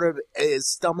she sort of is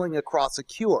stumbling across a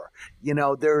cure.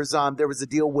 There was a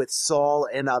deal with Saul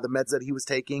and the meds that he was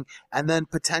taking, and then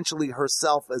potentially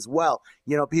herself as well.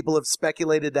 People have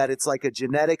speculated that it's like a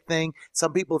genetic thing.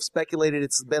 Some people have speculated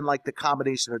it's been like the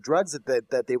combination of drugs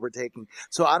that they were taking.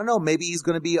 So I don't know. Maybe he's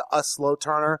going to be a slow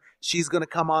turner. She's going to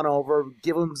come on over,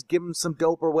 give him some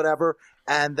dope or whatever,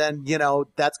 and then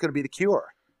that's going to be the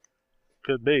cure.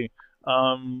 Could be.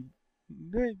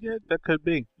 Yeah, that could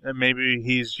be. And maybe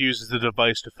he's used the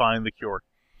device to find the cure.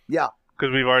 Yeah.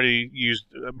 Because we've already used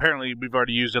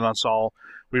it on Saul.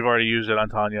 We've already used it on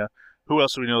Tanya. Who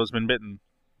else do we know has been bitten?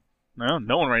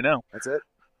 No one right now. That's it.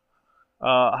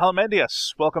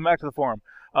 Halamandias, welcome back to the forum.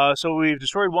 So we've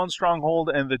destroyed one stronghold,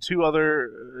 and the two are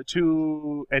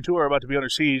about to be under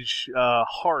siege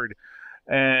hard.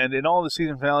 And in all the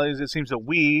season finales, it seems that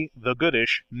we, the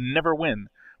Goodish, never win.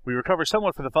 We recover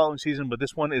somewhat for the following season, but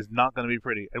this one is not going to be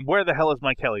pretty. And where the hell is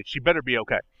Mike Kelly? She better be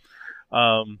okay.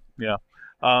 Yeah.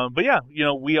 But yeah,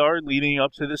 we are leading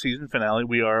up to the season finale.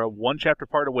 We are one chapter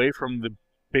part away from the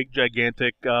big,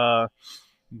 gigantic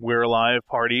We're Alive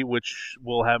party, which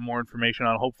we'll have more information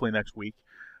on hopefully next week.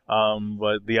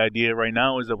 But the idea right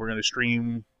now is that we're going to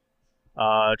stream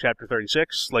chapter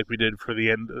 36 like we did for the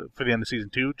end of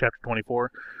season 2, chapter 24.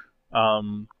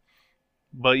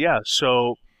 But yeah,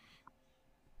 so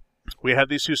we have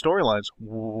these two storylines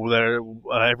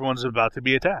that everyone's about to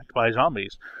be attacked by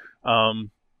zombies. How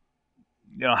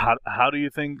do you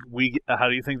think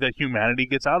that humanity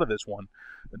gets out of this one?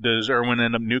 Does Irwin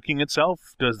end up nuking itself?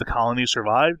 Does the colony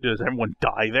survive? Does everyone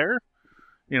die there?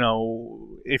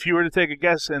 If you were to take a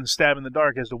guess and stab in the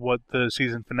dark as to what the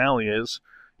season finale is,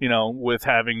 with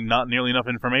having not nearly enough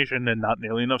information and not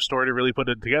nearly enough story to really put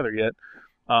it together yet,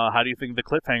 how do you think the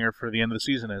cliffhanger for the end of the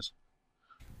season is?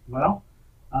 Well,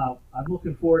 I'm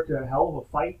looking forward to a hell of a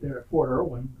fight there at Fort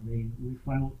Irwin. I mean, we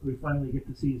finally get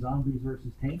to see zombies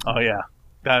versus tanks. Oh yeah,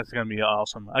 that's gonna be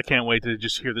awesome. I can't wait to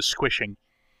just hear the squishing.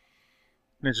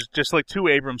 It's just like two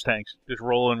Abrams tanks just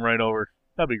rolling right over.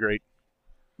 That'd be great.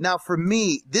 Now, for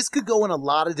me, this could go in a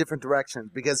lot of different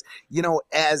directions because, and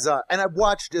I've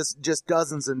watched just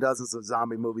dozens and dozens of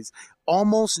zombie movies.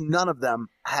 Almost none of them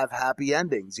have happy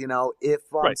endings. If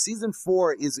right. Season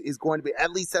 4 is going to be,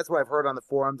 at least that's what I've heard on the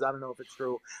forums. I don't know if it's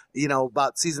true,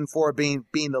 about Season 4 being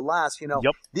the last,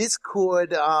 Yep.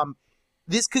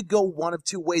 This could go one of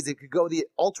two ways. It could go the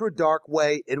ultra dark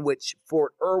way in which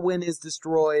Fort Irwin is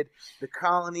destroyed, the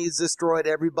colony is destroyed,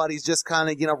 everybody's just kind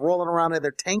of, rolling around in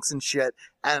their tanks and shit,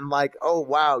 and like, oh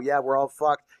wow, yeah, we're all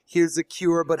fucked. Here's the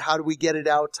cure, but how do we get it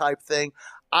out type thing.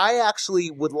 I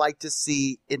actually would like to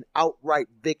see an outright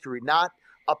victory, not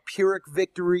a Pyrrhic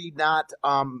victory, not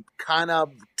kind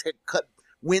of cut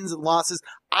wins and losses.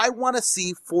 I want to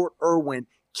see Fort Irwin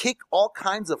kick all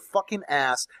kinds of fucking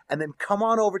ass, and then come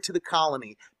on over to the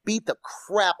colony, beat the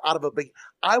crap out of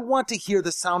I want to hear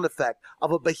the sound effect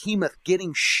of a behemoth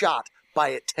getting shot by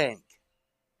a tank.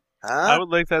 Huh? I would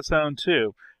like that sound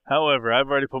too. However, I've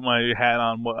already put my hat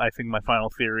on what I think my final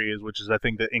theory is, which is I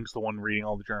think that Ink's the one reading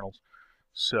all the journals.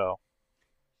 So.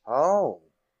 Oh.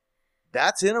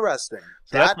 That's interesting.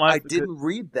 So I didn't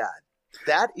read that.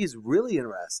 That is really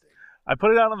interesting. I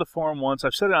put it out on the forum once. I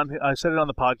said it on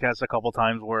the podcast a couple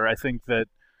times where I think that,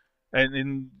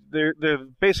 and they're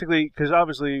basically, because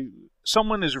obviously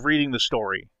someone is reading the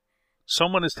story,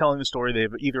 someone is telling the story.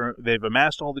 They've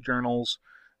amassed all the journals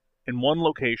in one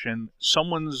location.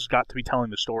 Someone's got to be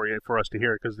telling the story for us to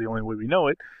hear it, because the only way we know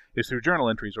it is through journal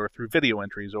entries or through video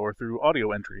entries or through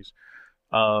audio entries.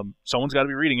 Someone's got to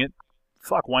be reading it.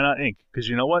 Fuck, why not Ink? Because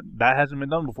you know what? That hasn't been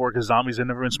done before, because zombies have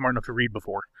never been smart enough to read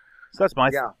before. So that's my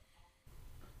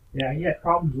Yeah, he had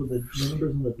problems with the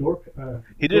numbers on the door.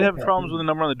 He did have problems with the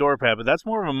number on the door pad, but that's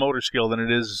more of a motor skill than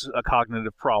it is a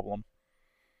cognitive problem.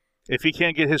 If he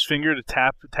can't get his finger to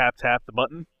tap the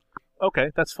button,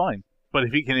 okay, that's fine. But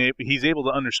if he's able to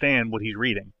understand what he's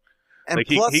reading. And like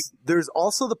plus, there's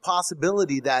also the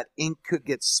possibility that Ink could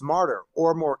get smarter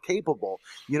or more capable.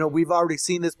 We've already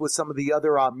seen this with some of the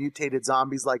other mutated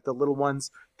zombies, like the little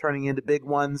ones turning into big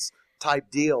ones type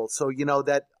deal. So,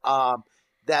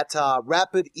 that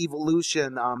rapid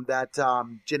evolution,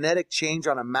 that genetic change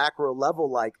on a macro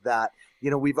level like that,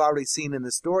 we've already seen in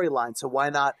the storyline. So why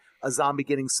not a zombie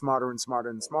getting smarter and smarter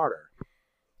and smarter?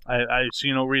 I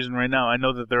see no reason right now. I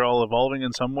know that they're all evolving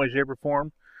in some way, shape, or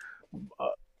form.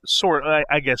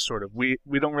 I guess sort of. We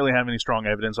don't really have any strong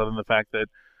evidence other than the fact that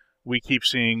we keep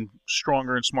seeing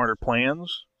stronger and smarter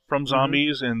plans from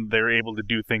zombies, and they're able to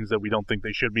do things that we don't think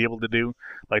they should be able to do,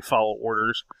 like follow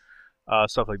orders,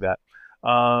 stuff like that.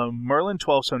 Merlin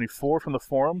 1274 from the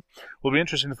forum. Will be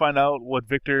interesting to find out what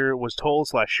Victor was told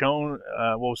 / shown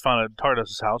what was found at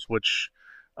Tardos' house, which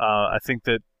I think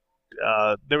that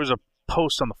there was a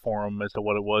post on the forum as to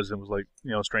what it was. It was like,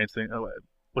 strange thing.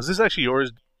 Was this actually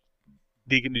yours,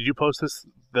 Deacon? Did you post this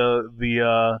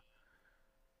the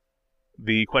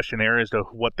questionnaire as to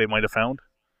what they might have found?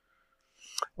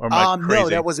 Or am I crazy? No,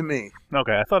 that wasn't me.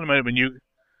 Okay, I thought it might have been you.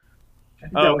 I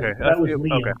think that was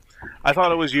Liam. Okay. I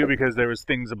thought it was you because there was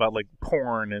things about like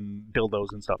porn and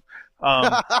dildos and stuff.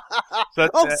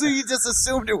 So you just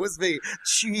assumed it was me.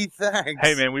 Gee, thanks.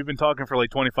 Hey man, we've been talking for like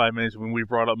 25 minutes. When we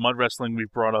brought up mud wrestling, we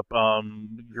brought up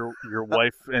your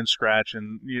wife and Scratch,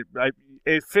 and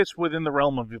it fits within the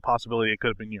realm of the possibility it could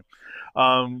have been you.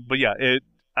 But yeah,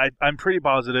 I'm pretty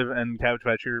positive, and Cabbage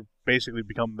Patch, you're basically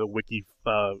become the wiki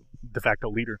de facto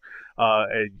leader,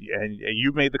 and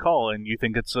you made the call, and you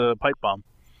think it's a pipe bomb.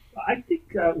 I think,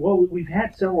 we've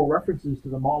had several references to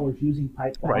the Maulers using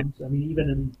pipe bombs. Right. I mean, even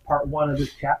in part 1 of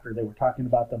this chapter, they were talking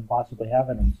about them possibly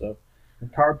having them. So, and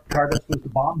Tardust was the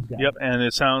bombs guy. Yep, and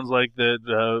it sounds like that.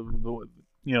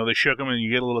 They shook them, and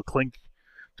you get a little clink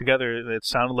together. It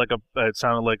sounded like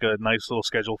a nice little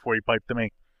schedule for you pipe to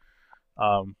me.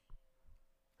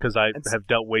 Because I have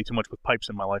dealt way too much with pipes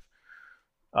in my life.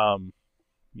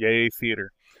 Yay,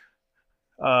 theater.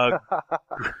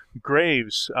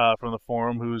 Graves from the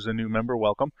forum, who's a new member,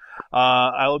 welcome.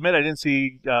 I'll admit I didn't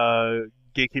see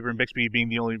Gatekeeper and Bixby being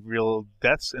the only real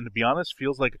deaths, and to be honest,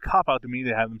 feels like a cop-out to me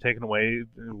to have them taken away.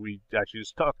 We actually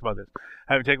just talked about this.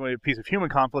 Having taken away a piece of human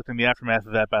conflict in the aftermath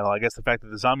of that battle. I guess the fact that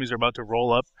the zombies are about to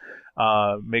roll up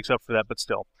makes up for that, but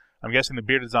still. I'm guessing the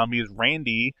bearded zombie is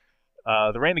Randy,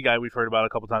 the Randy guy we've heard about a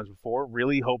couple times before.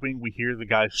 Really hoping we hear the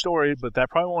guy's story, but that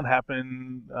probably won't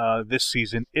happen this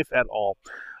season, if at all.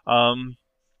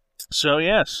 So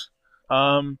yes,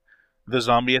 the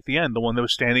zombie at the end, the one that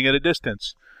was standing at a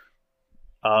distance.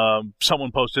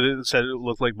 Someone posted it and said it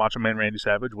looked like Macho Man Randy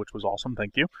Savage, which was awesome.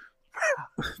 Thank you.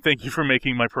 Thank you for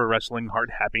making my pro wrestling heart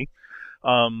happy.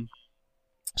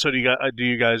 So do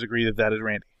you guys agree that is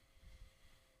Randy?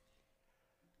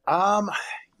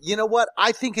 You know what?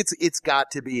 I think it's got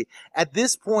to be. At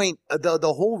this point,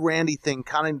 the whole Randy thing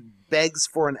kind of begs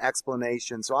for an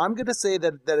explanation. So I'm going to say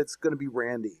that it's going to be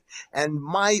Randy. And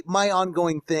my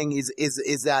ongoing thing is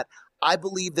that I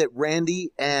believe that Randy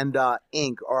and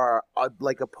Ink are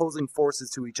like opposing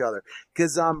forces to each other.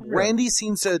 Because Randy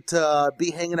seems to be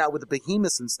hanging out with the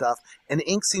behemoths and stuff, and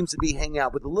Ink seems to be hanging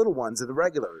out with the little ones and the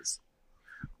regulars.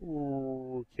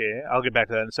 Okay, I'll get back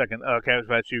to that in a second. Cabbage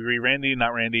Patch, you agree? Randy,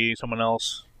 not Randy, someone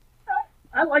else?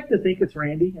 I like to think it's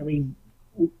Randy. I mean,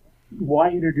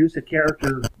 why introduce a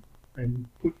character and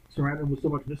surround him with so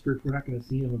much mystery if we're not going to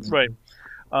see him? Right.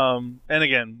 And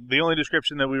again, the only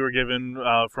description that we were given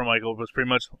from Michael was pretty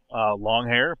much long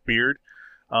hair, beard,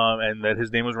 and that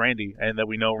his name was Randy, and that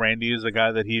we know Randy is the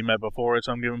guy that he met before at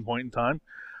some given point in time.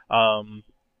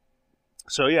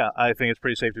 So yeah, I think it's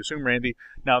pretty safe to assume Randy.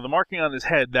 Now, the marking on his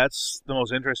head, that's the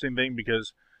most interesting thing,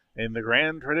 because in the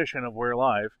grand tradition of We're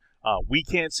Live, we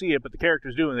can't see it, but the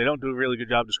characters do, and they don't do a really good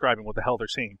job describing what the hell they're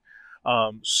seeing.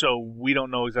 So we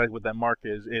don't know exactly what that mark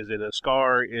is. Is it a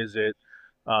scar? Is it,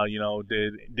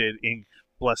 did Ink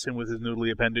bless him with his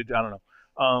noodly appendage? I don't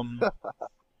know.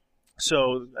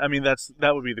 So, I mean,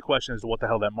 that would be the question as to what the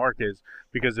hell that mark is,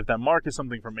 because if that mark is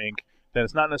something from Ink, then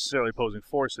it's not necessarily opposing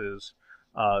forces.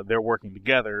 They're working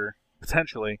together,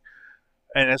 potentially.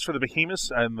 And as for the behemoths,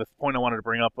 and the point I wanted to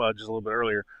bring up just a little bit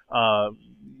earlier,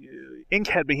 Ink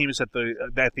had behemoths at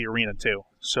the arena too.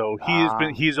 So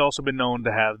he's also been known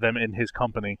to have them in his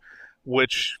company,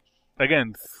 which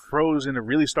again throws in a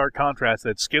really stark contrast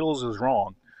that Skittles is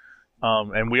wrong,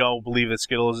 and we all believe that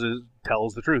Skittles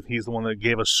tells the truth. He's the one that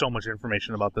gave us so much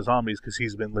information about the zombies because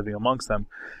he's been living amongst them.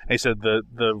 And he said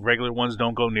the regular ones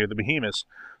don't go near the behemoths.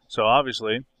 So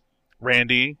obviously,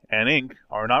 Randy and Ink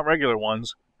are not regular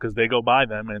ones, because they go by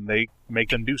them and they make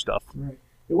them do stuff. Right.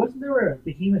 Wasn't there a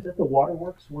behemoth at the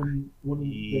waterworks when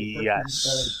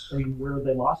yes. Where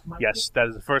they lost Mike? Yes, that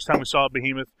is the first time we saw a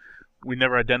behemoth. We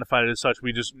never identified it as such.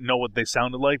 We just know what they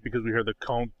sounded like because we hear the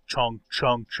conk, chunk,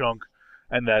 chunk, chunk,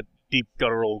 and that deep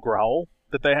guttural growl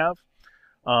that they have.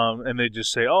 And they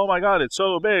just say, "Oh my God, it's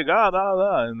so big!"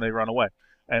 And they run away.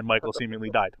 And Michael seemingly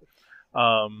died.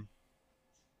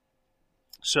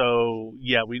 So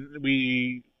yeah,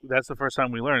 we that's the first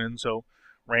time we learned. And so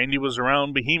Randy was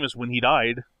around behemoths when he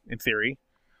died, in theory.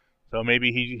 So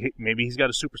maybe he's got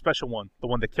a super special one, the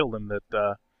one that killed him,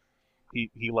 that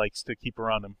he likes to keep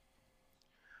around him.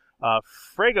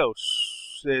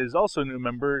 Fragos is also a new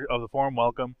member of the forum.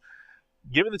 Welcome.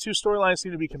 Given the two storylines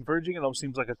seem to be converging, it almost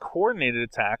seems like a coordinated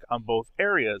attack on both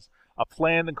areas. A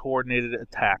planned and coordinated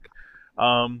attack.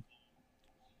 Do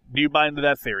you buy into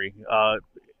that theory?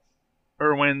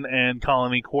 Irwin and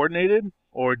Colony coordinated,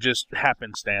 or just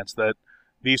happenstance that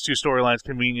these two storylines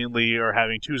conveniently are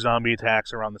having two zombie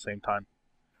attacks around the same time?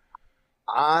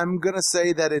 I'm going to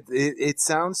say that it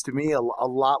sounds to me a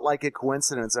lot like a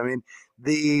coincidence. I mean,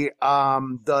 the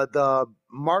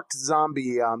marked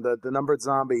zombie, the numbered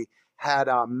zombie, had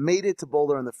made it to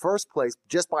Boulder in the first place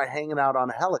just by hanging out on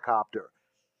a helicopter.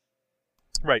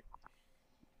 Right.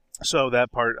 So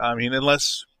that part, I mean,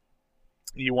 unless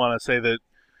you want to say that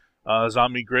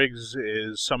Zombie Griggs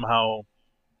is somehow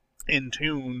in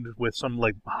tune with some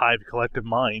like hive collective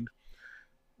mind,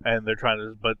 and they're trying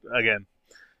to. But again,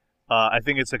 I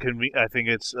think it's I think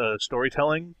it's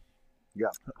storytelling. Yeah.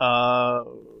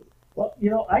 Well,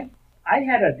 I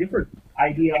had a different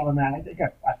idea on that. I think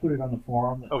I put it on the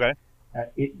forum. Okay. I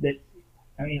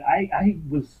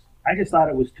just thought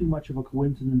it was too much of a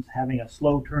coincidence having a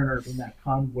slow turner from that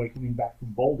convoy coming back from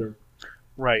Boulder.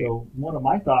 Right. So one of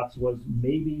my thoughts was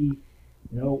maybe,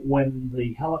 when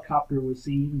the helicopter was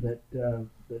seen, that the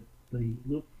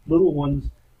little ones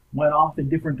went off in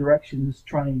different directions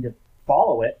trying to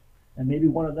follow it, and maybe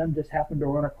one of them just happened to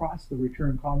run across the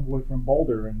return convoy from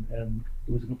Boulder, and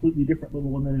it was a completely different little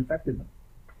one that infected them.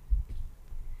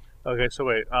 Okay, so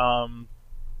wait,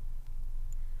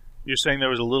 you're saying there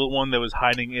was a little one that was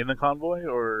hiding in the convoy,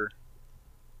 or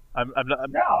I'm not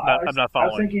following. I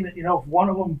was thinking that if one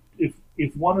of them,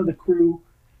 if one of the crew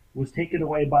was taken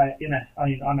away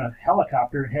on a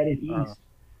helicopter headed east,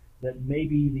 that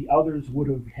maybe the others would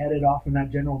have headed off in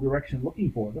that general direction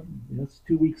looking for them. It's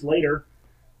 2 weeks later.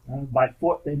 By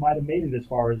foot, they might have made it as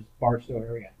far as Barstow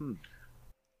area.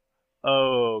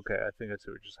 Oh, okay. I think I see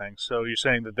what you're saying. So you're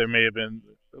saying that there may have been,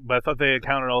 but I thought they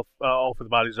accounted all for the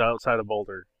bodies outside of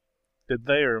Boulder. Did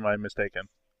they, or am I mistaken?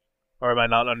 Or am I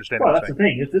not understanding Well, what that's you're the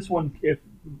thing.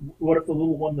 What if the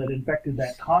little one that infected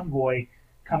that convoy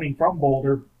coming from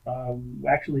Boulder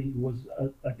actually was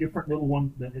a different little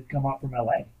one that had come out from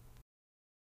LA?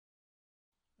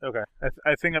 Okay.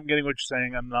 I think I'm getting what you're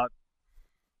saying. I'm not.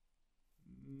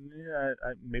 Yeah,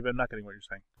 maybe I'm not getting what you're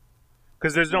saying.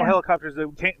 Because there's no helicopters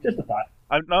that can't. Just a thought.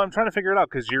 I'm trying to figure it out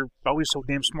because you're always so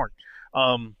damn smart.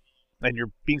 And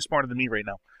you're being smarter than me right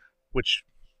now, which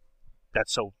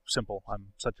that's so simple.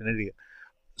 I'm such an idiot.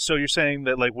 So you're saying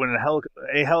that like when a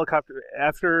helicopter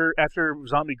after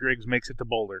Zombie Griggs makes it to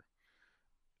Boulder,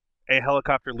 a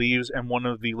helicopter leaves and one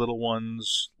of the little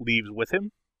ones leaves with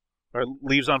him, or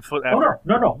leaves on foot. After?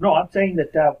 No. I'm saying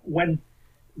that when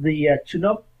the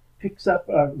Chinook picks up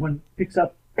the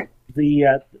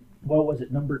what was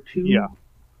it, number 2? Yeah.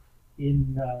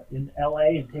 In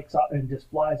LA and takes off and just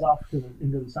flies off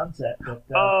into the sunset. But,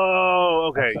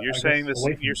 okay. You're saying this.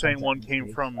 You're saying one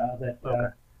came from.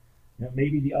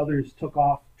 Maybe the others took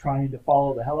off trying to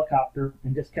follow the helicopter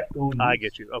and just kept going. I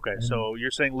get you. Okay, so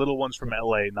you're saying little ones from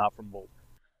LA, not from Boulder.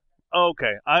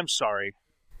 Okay, I'm sorry.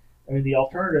 I mean, the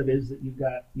alternative is that you've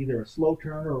got either a slow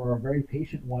turner or a very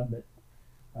patient one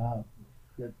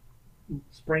that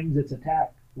springs its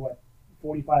attack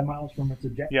 45 miles from its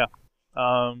objective. Yeah.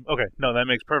 Okay. No, that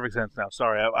makes perfect sense now.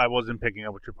 Sorry, I wasn't picking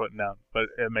up what you're putting down, but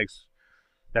that makes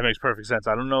perfect sense.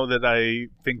 I don't know that I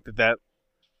think that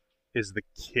is the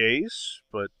case,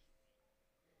 but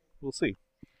we'll see.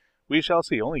 We shall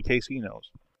see. Only KC knows.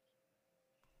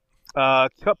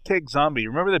 Cupcake Zombie.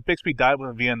 Remember that Bixby died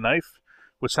with a VN knife,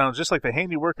 which sounds just like the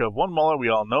handiwork of one Muller we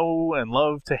all know and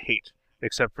love to hate,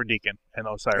 except for Deacon and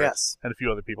Osiris and a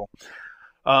few other people.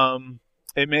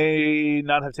 It may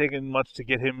not have taken much to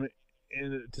get him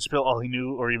to spill all he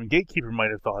knew, or even Gatekeeper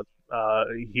might have thought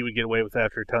he would get away with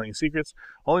after telling his secrets,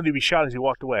 only to be shot as he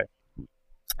walked away.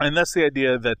 And that's the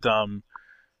idea that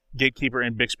Gatekeeper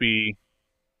and Bixby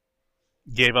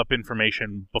gave up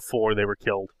information before they were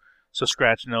killed. So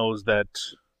Scratch knows that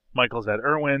Michael's at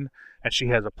Irwin, and she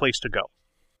has a place to go.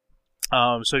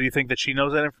 So do you think that she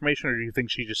knows that information, or do you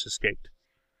think she just escaped?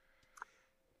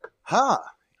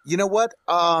 You know what?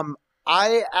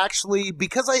 I actually,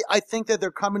 because I think that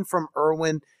they're coming from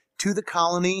Irwin to the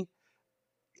colony,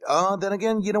 then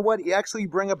again, you know what? You actually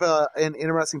bring up an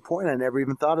interesting point. I never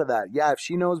even thought of that. Yeah, if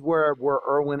she knows where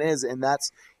Irwin is, and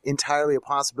that's entirely a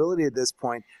possibility at this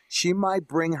point, she might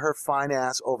bring her fine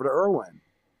ass over to Irwin.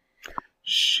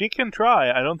 She can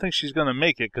try. I don't think she's going to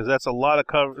make it because that's a lot of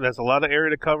cover. That's a lot of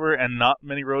area to cover, and not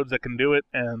many roads that can do it.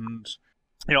 And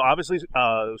obviously,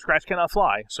 Scratch cannot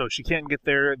fly, so she can't get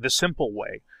there the simple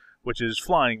way, which is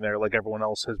flying there, like everyone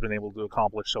else has been able to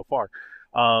accomplish so far.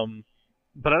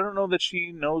 But I don't know that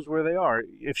she knows where they are.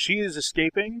 If she is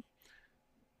escaping,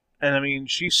 and I mean,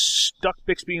 she stuck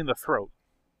Bixby in the throat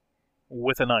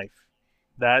with a knife.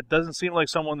 That doesn't seem like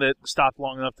someone that stopped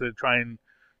long enough to try and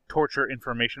torture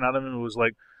information out of him. It was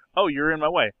like, oh, you're in my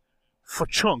way.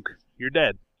 Fa-chunk, you're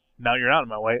dead. Now you're out of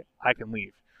my way. I can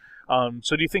leave.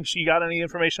 So do you think she got any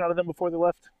information out of them before they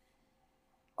left?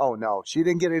 Oh, no. She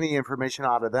didn't get any information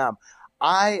out of them.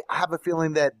 I have a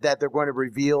feeling that they're going to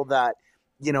reveal that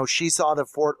she saw the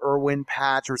Fort Irwin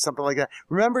patch or something like that.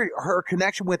 Remember her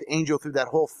connection with Angel through that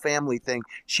whole family thing.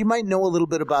 She might know a little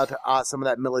bit about some of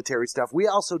that military stuff. We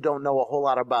also don't know a whole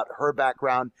lot about her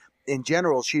background in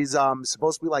general. She's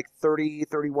supposed to be like 30,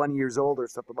 31 years old or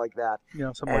something like that.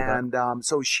 Something like that. And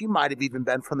so she might have even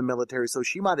been from the military. So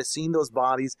she might have seen those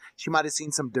bodies. She might have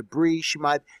seen some debris.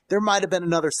 There might have been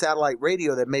another satellite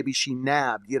radio that maybe she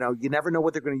nabbed. You never know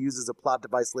what they're going to use as a plot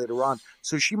device later on.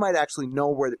 So she might actually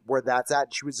know where that's at.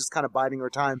 She was just kind of biding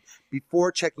her time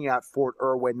before checking out Fort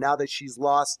Irwin. Now that she's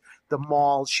lost the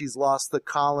mall, she's lost the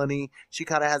colony, she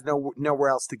kind of has nowhere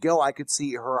else to go. I could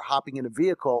see her hopping in a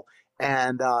vehicle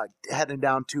and heading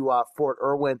down to Fort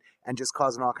Irwin and just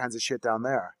causing all kinds of shit down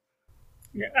there.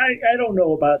 Yeah, I don't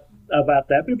know about that,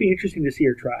 but it'd be interesting to see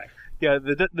her try. Yeah,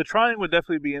 the trying would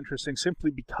definitely be interesting simply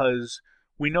because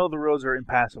we know the roads are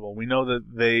impassable. We know that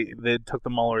they took the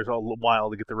Maulers a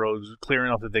while to get the roads clear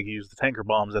enough that they could use the tanker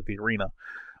bombs at the arena.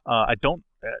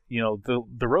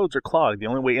 The roads are clogged. The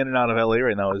only way in and out of LA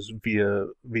right now is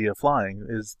via flying,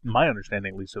 is my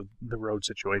understanding at least of the road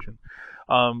situation.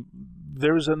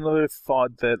 There was another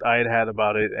thought that I had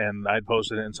about it, and I'd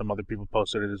posted it, and some other people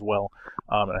posted it as well.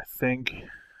 And I think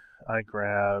I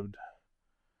grabbed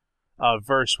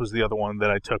Verse was the other one that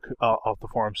I took off the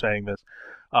forum saying this.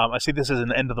 I see this as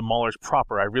an end of the Maulers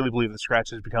proper. I really believe that Scratch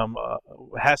has to become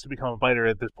a fighter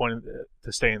at this point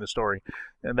to stay in the story,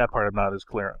 and that part I'm not as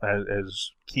clear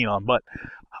as keen on. But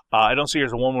I don't see her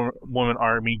as a one-woman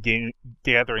army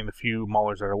gathering the few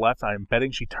Maulers that are left. I'm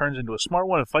betting she turns into a smart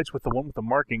one and fights with the one with the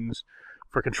markings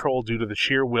for control due to the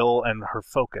sheer will and her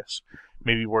focus.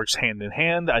 Maybe works hand in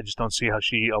hand. I just don't see how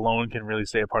she alone can really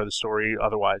stay a part of the story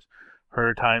otherwise.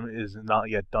 Her time is not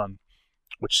yet done,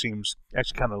 which seems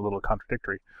actually kind of a little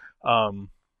contradictory.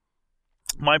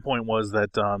 My point was that,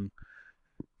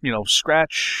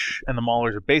 Scratch and the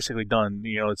Maulers are basically done.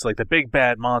 It's like the big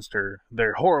bad monster.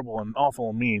 They're horrible and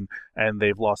awful and mean, and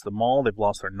they've lost the Maul, they've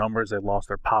lost their numbers, they've lost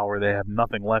their power, they have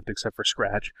nothing left except for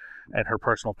Scratch and her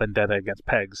personal vendetta against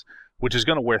Pegs, which is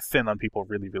going to wear thin on people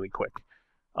really, really quick.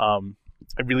 I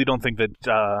really don't think that,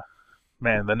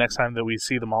 the next time that we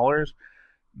see the Maulers,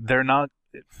 they're not.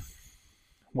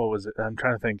 What was it? I'm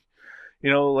trying to think.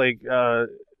 In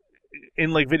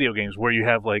like video games where you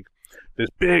have like this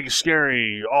big,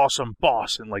 scary, awesome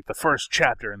boss in like the first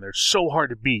chapter, and they're so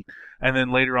hard to beat, and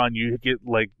then later on you get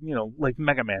like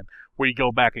Mega Man, where you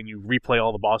go back and you replay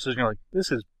all the bosses, and you're like, this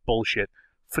is bullshit.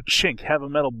 Fa-chink, have a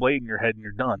metal blade in your head and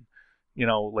you're done.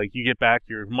 You get back,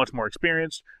 you're much more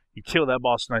experienced, you kill that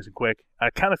boss nice and quick. I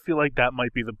kind of feel like that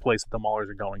might be the place that the Maulers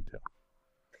are going to.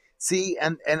 See,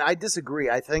 and I disagree.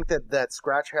 I think that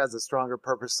Scratch has a stronger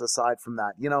purpose aside from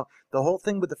that. The whole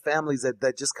thing with the families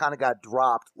that just kind of got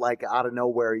dropped like out of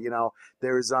nowhere.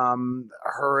 There's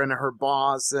her and her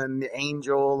boss and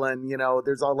Angel, and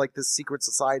there's all like this secret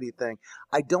society thing.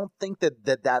 I don't think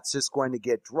that's just going to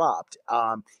get dropped.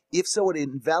 If so, it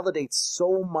invalidates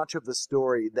so much of the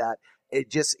story that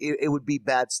it would be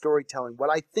bad storytelling. What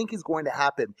I think is going to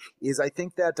happen is I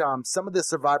think that some of the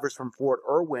survivors from Fort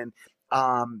Irwin.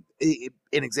 An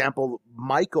example,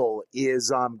 Michael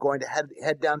is going to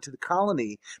head down to the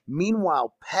colony.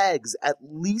 Meanwhile, Pegs, at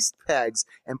least Pegs,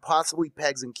 and possibly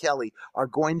Pegs and Kelly, are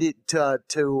going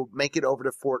to make it over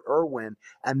to Fort Irwin,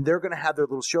 and they're going to have their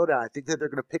little showdown. I think that they're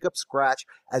going to pick up Scratch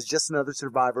as just another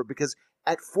survivor, because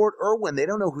at Fort Irwin, they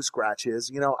don't know who Scratch is.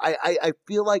 I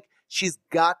feel like she's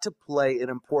got to play an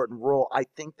important role. I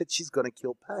think that she's going to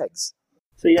kill Pegs.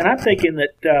 See, and I'm thinking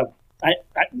that...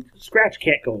 Scratch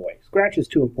can't go away. Scratch is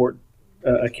too important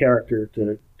a character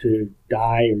to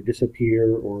die or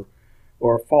disappear or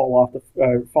fall off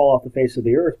the face of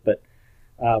the earth. But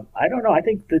I don't know. I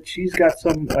think that she's got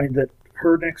that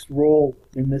her next role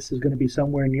in this is going to be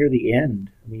somewhere near the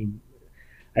end. I mean,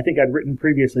 I think I'd written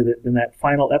previously that in that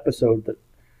final episode that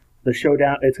the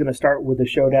showdown, it's going to start with a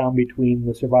showdown between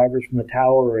the survivors from the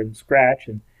tower and Scratch,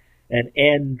 and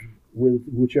end with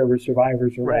whichever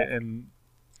survivors are left. Right, and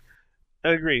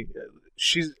I agree.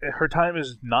 Her time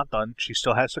is not done. She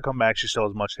still has to come back. She still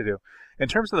has much to do. In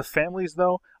terms of the families,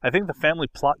 though, I think the family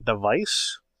plot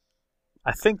device,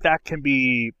 I think that can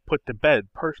be put to bed,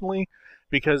 personally,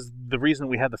 because the reason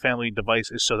we have the family device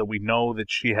is so that we know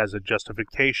that she has a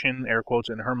justification, air quotes,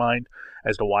 in her mind,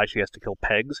 as to why she has to kill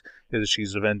Pegs, is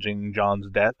she's avenging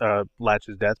John's death,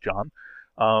 Latch's death, John.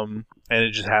 And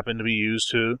it just happened to be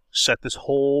used to set this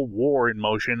whole war in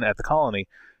motion at the colony.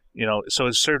 So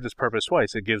it served its purpose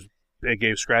twice. It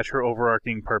gave Scratch her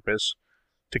overarching purpose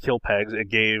to kill Pegs. It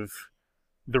gave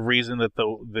the reason that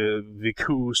the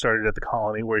coup started at the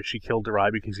colony, where she killed Derai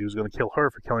because he was going to kill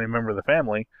her for killing a member of the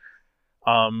family.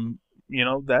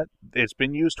 That it's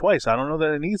been used twice. I don't know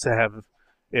that it needs to have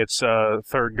its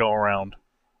third go around.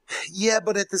 Yeah,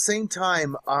 but at the same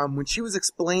time, when she was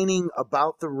explaining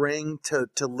about the ring to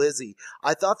Lizzie,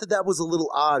 I thought that was a little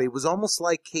odd. It was almost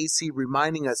like Casey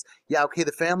reminding us, yeah, okay,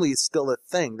 the family is still a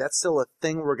thing. That's still a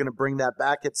thing. We're going to bring that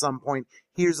back at some point.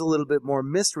 Here's a little bit more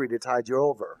mystery to tide you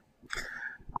over.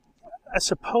 I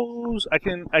suppose I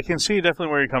can see definitely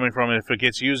where you're coming from. If it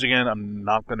gets used again, I'm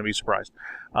not going to be surprised.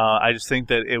 I just think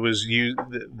that it was used,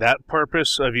 that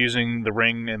purpose of using the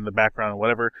ring in the background,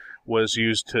 whatever, was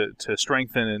used to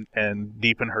strengthen and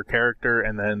deepen her character,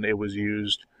 and then it was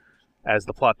used as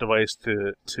the plot device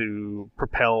to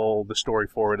propel the story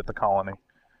forward at the colony.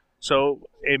 So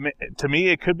to me,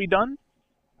 it could be done.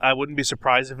 I wouldn't be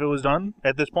surprised if it was done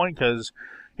at this point, because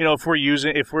if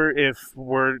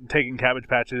we're taking Cabbage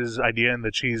Patch's idea and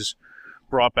that she's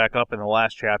brought back up in the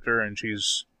last chapter and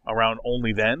she's around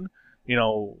only then,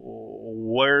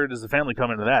 where does the family come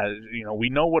into that? We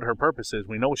know what her purpose is.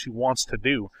 We know what she wants to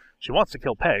do. She wants to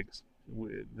kill Pegs.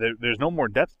 There's no more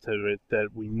depth to it that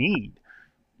we need.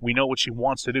 We know what she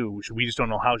wants to do. We just don't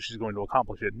know how she's going to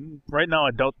accomplish it. And right now,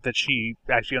 I doubt that she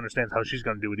actually understands how she's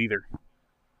going to do it either.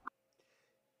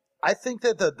 I think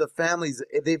that the families,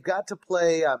 they've got to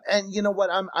play, and you know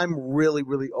what, I'm really,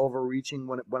 really overreaching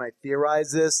when I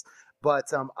theorize this,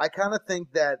 but I kind of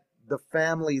think that the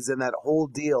families and that whole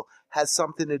deal has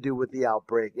something to do with the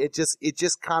outbreak. It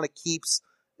just kind of keeps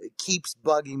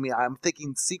bugging me. I'm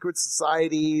thinking secret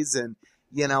societies and,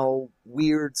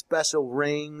 weird special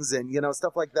rings and,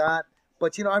 stuff like that.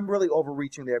 But, I'm really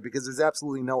overreaching there because there's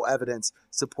absolutely no evidence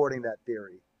supporting that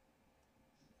theory.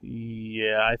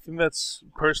 Yeah, I think it's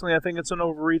an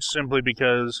overreach simply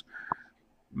because,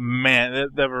 man,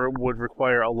 that would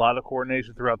require a lot of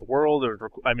coordination throughout the world.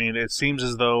 It seems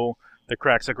as though the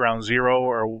cracks at ground zero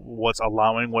are what's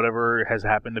allowing whatever has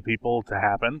happened to people to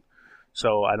happen.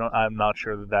 So I'm not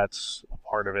sure that that's a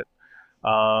part of it.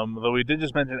 Though we did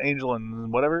just mention Angel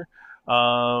and whatever.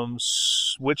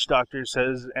 Witch Doctor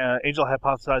says Angel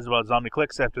hypothesized about zombie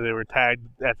cliques after they tagged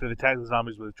the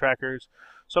zombies with trackers.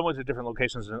 Some went to different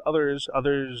locations than others.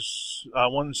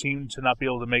 One seemed to not be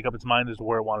able to make up its mind as to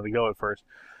where it wanted to go at first.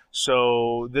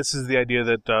 So this is the idea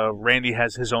that Randy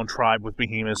has his own tribe with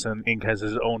Behemoths, and Ink has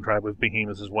his own tribe with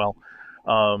Behemoths as well.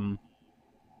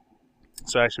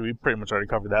 So actually, we pretty much already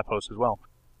covered that post as well.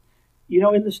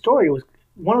 In the story, it was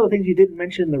one of the things you didn't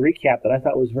mention in the recap that I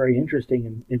thought was very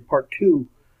interesting in part 2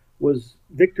 was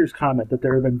Victor's comment that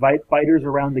there have been fighters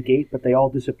around the gate, but they all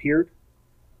disappeared.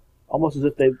 Almost as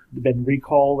if they've been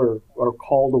recalled or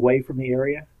called away from the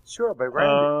area. Sure, by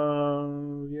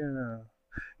Randy.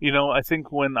 Yeah. I think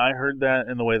when I heard that,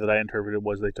 and the way that I interpreted it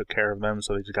was they took care of them,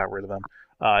 so they just got rid of them.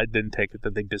 I didn't take it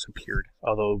that they disappeared.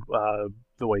 Although,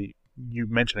 the way you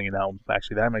mentioning it now,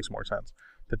 actually, that makes more sense.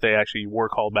 That they actually were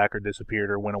called back or disappeared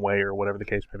or went away or whatever the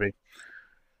case may be.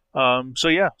 So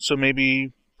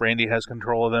maybe Randy has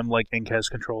control of them like Ink has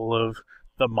control of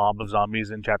the mob of zombies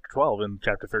in Chapter 12 and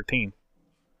Chapter 13.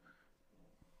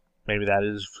 Maybe that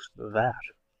is that.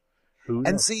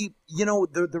 And see,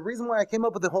 the reason why I came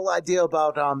up with the whole idea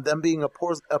about them being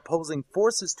opposing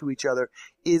forces to each other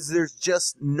is there's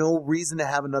just no reason to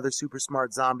have another super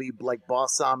smart zombie like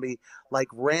Boss Zombie, like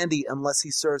Randy, unless he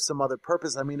serves some other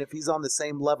purpose. If he's on the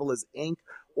same level as Ink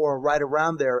or right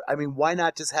around there, why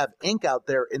not just have Ink out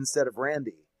there instead of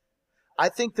Randy? I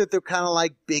think that they're kind of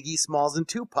like Biggie Smalls and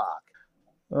Tupac.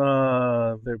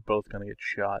 They're both going to get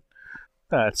shot.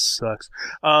 That sucks.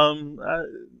 I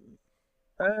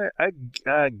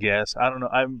guess I don't know.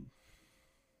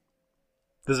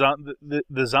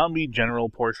 The zombie general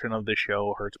portion of the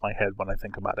show hurts my head when I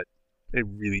think about it. It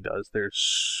really does.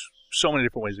 There's so many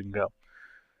different ways it can go.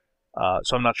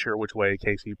 So I'm not sure which way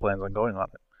Casey plans on going on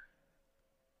it.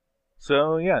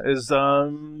 So yeah, is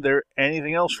there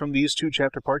anything else from these 2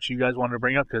 chapter parts you guys wanted to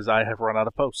bring up? Because I have run out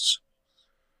of posts.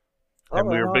 And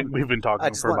we've been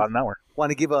talking for about an hour.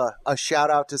 Want to give a shout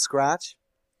out to Scratch?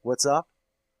 What's up?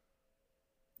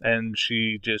 And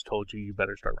she just told you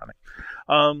better start running.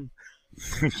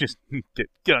 Just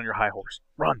get on your high horse.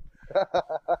 Run.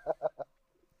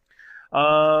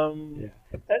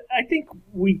 I think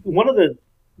one of the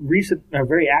recent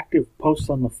very active posts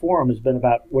on the forum has been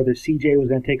about whether CJ was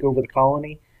going to take over the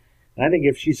colony. And I think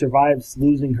if she survives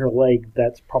losing her leg,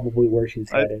 that's probably where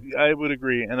she's headed. I would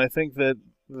agree. And I think that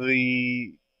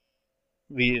the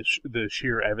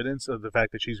sheer evidence of the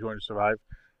fact that she's going to survive,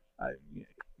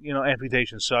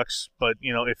 amputation sucks, but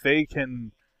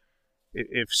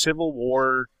if Civil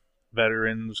War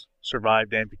veterans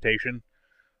survived amputation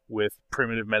with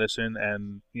primitive medicine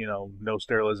and no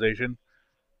sterilization,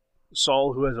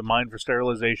 Saul, who has a mind for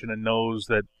sterilization and knows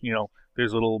that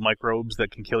there's little microbes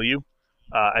that can kill you,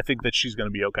 I think that she's going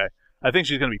to be okay. I think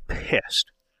she's going to be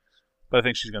pissed, but I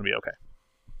think she's going to be okay.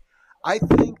 I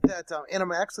think that, and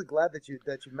I'm actually glad that you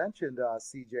mentioned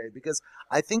CJ, because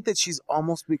I think that she's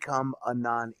almost become a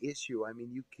non-issue. I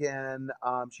mean, you can,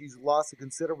 she's lost a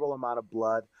considerable amount of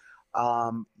blood.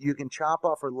 You can chop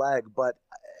off her leg, but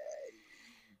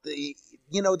they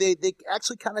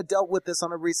actually kind of dealt with this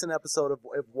on a recent episode of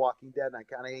Walking Dead, and I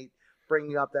kind of hate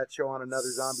bringing up that show on another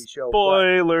zombie show.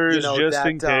 Spoilers, but, just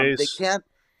in case.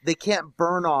 They can't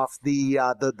burn off the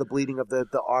bleeding of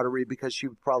the artery because she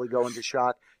would probably go into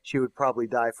shock. She would probably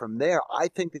die from there. I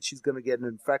think that she's going to get an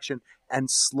infection and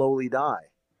slowly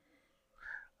die.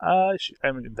 I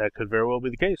mean, that could very well be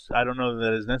the case. I don't know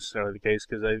that is necessarily the case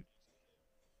because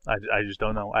I just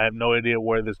don't know. I have no idea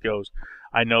where this goes.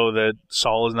 I know that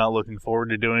Saul is not looking forward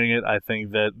to doing it. I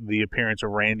think that the appearance of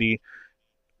Randy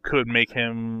could make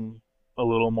him a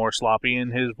little more sloppy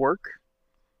in his work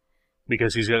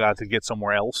because he's got to get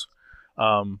somewhere else.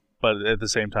 But at the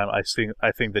same time, I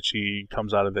think that she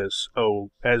comes out of this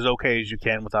as okay as you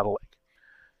can without a leg.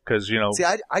 Because, See,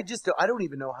 I don't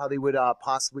even know how they would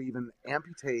possibly even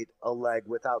amputate a leg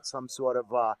without some sort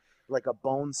of like a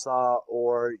bone saw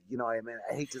or, I mean,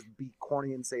 I hate to be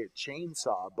corny and say a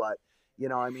chainsaw, but,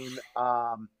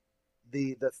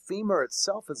 the femur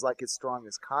itself is like as strong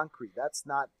as concrete. That's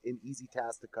not an easy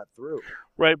task to cut through.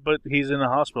 Right, but he's in a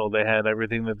hospital. They had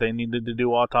everything that they needed to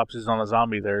do autopsies on a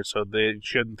zombie there, so they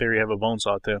should, in theory, have a bone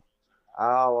saw too.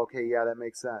 Oh, okay, yeah, that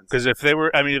makes sense. Because if they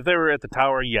were at the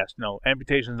tower, yes, no,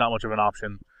 amputation is not much of an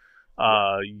option.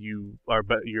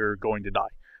 You're going to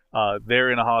die.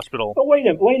 They're in a hospital. But wait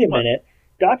a minute.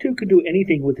 Datu could do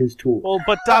anything with his tool. Well,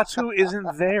 but Datu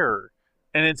isn't there.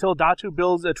 And until Datu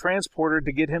builds a transporter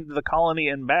to get him to the colony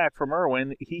and back from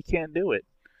Irwin, he can't do it.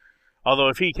 Although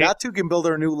if he can't... Datu can build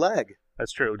her a new leg.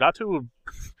 That's true. Datu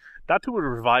would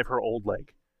revive her old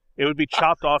leg. It would be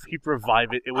chopped off, he'd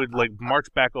revive it, it would march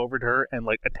back over to her and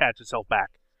attach itself back.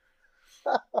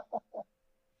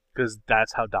 Because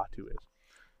that's how Datu is.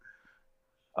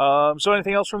 So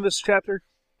anything else from this chapter?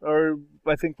 Or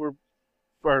I think or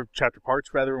chapter parts,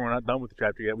 rather. We're not done with the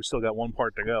chapter yet. We still got one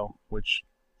part to go, which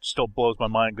still blows my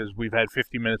mind because we've had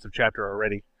 50 minutes of chapter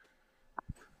already.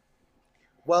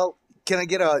 Well, can I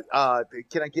get a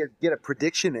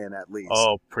prediction in at least?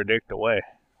 Oh, predict away.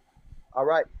 All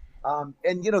right.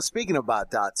 And speaking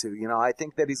about Datu, I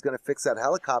think that he's going to fix that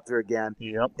helicopter again.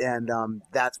 Yep. And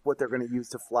that's what they're going to use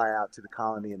to fly out to the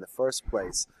colony in the first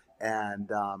place. And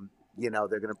they're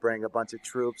going to bring a bunch of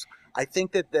troops. I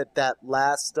think that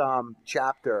last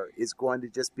chapter is going to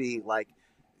just be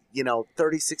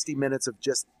 30, 60 minutes of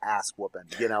just ass whooping,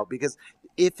 because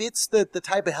if it's the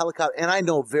type of helicopter, and I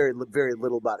know very, very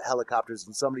little about helicopters,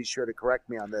 and somebody's sure to correct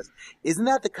me on this, isn't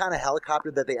that the kind of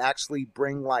helicopter that they actually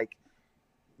bring,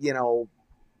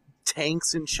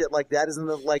 tanks and shit like that? Isn't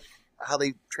it how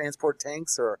they transport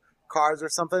tanks or cars or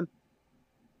something?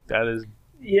 That is...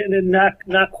 Yeah,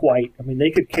 not quite. I mean,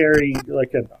 they could carry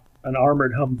an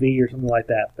armored Humvee or something like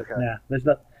that, but nah, there's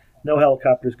no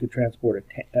helicopters could transport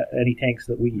any tanks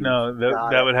that we use. No,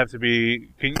 that would have to be...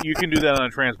 You can do that on a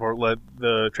transport.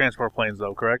 The transport planes,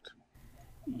 though, correct?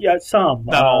 Yeah, some.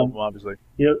 Not all of them, obviously.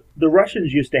 The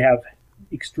Russians used to have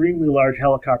extremely large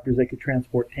helicopters they could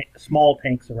transport small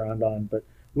tanks around on, but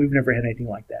we've never had anything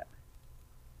like that.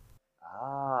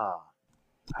 Ah.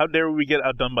 How dare we get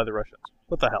outdone by the Russians?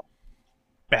 What the hell?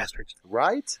 Bastards.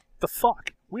 Right? The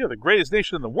fuck? We are the greatest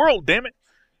nation in the world, damn it!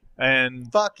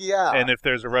 And fuck yeah. And if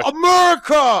there's a Russian...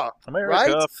 America,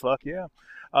 right? Fuck yeah.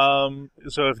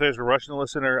 So if there's a Russian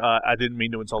listener, I didn't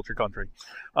mean to insult your country.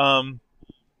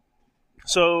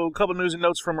 So a couple news and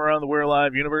notes from around the We're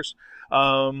Alive universe.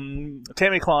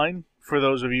 Tammy Klein, for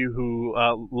those of you who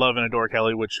love and adore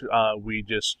Kelly, which we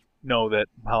just know that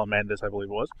Helen Mandis, I believe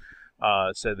it was,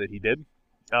 said that he did.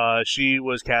 She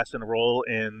was cast in a role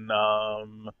in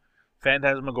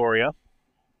Phantasmagoria,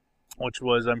 which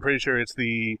was, I'm pretty sure it's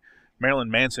the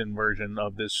Marilyn Manson version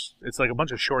of this. It's like a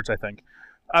bunch of shorts, I think.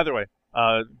 Either way,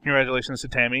 congratulations to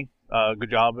Tammy. Good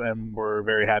job, and we're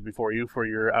very happy for you for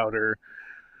your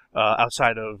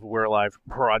outside of We're Alive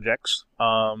projects.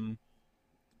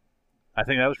 I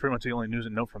think that was pretty much the only news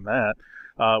and note from that.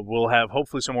 We'll have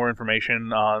hopefully some more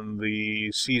information on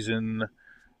the season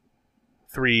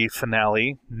 3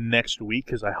 finale next week,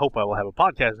 because I hope I will have a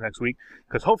podcast next week,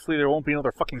 because hopefully there won't be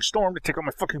another fucking storm to take out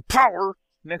my fucking power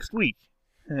next week.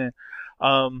 News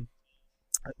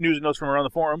and notes from around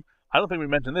the forum. I don't think we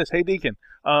mentioned this. Hey, Deacon.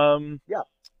 Yeah.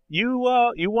 You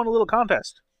won a little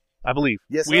contest, I believe.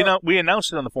 Yes, we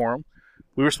announced it on the forum.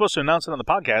 We were supposed to announce it on the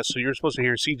podcast, so you're supposed to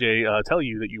hear CJ tell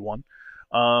you that you won.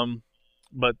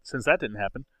 But since that didn't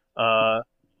happen,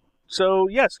 So,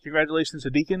 yes, congratulations to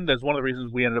Deacon. That's one of the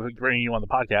reasons we ended up bringing you on the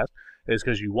podcast, is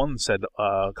because you won said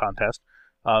contest.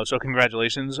 So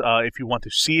congratulations. If you want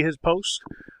to see his post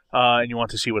and you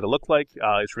want to see what it looked like,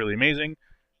 it's really amazing.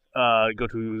 Go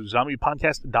to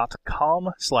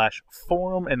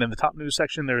zombiepodcast.com/forum, and in the top news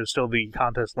section, there is still the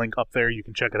contest link up there. You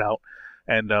can check it out.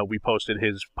 And we posted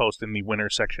his post in the winner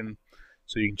section,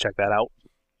 so you can check that out.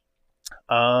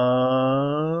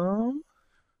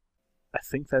 I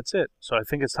think that's it. So I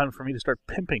think it's time for me to start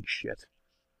pimping shit.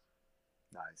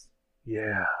 Nice.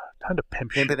 Yeah, time to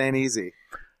pimp shit. Pimp it ain't easy.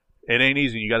 It ain't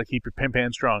easy. You got to keep your pimp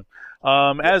hand strong.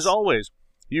 As always,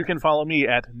 you can follow me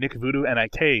at Nick Voodoo,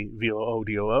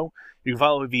 NIKVOODOO. You can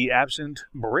follow the absent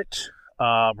Brit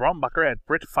Brombacher at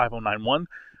Brit5091.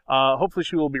 Hopefully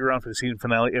she will be around for the season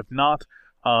finale. If not,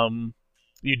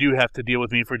 you do have to deal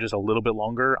with me for just a little bit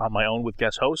longer on my own with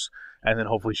guest hosts, and then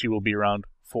hopefully she will be around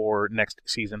for next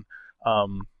season.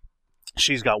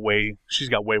 She's got way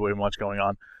much going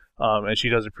on. And she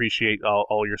does appreciate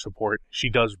all your support. She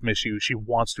does miss you. She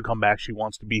wants to come back. She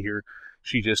wants to be here.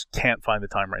 She just can't find the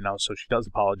time right now, so she does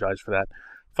apologize for that.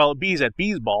 Follow Bees at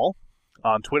Beesball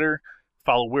on Twitter.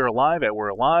 Follow We're Alive at We're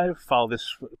Alive. Follow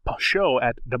this show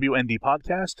at WND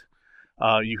Podcast.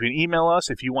 You can email us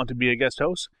if you want to be a guest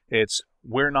host. It's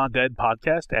We're Not Dead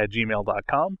Podcast at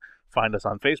gmail.com. Find us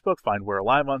on Facebook. Find We're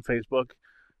Alive on Facebook.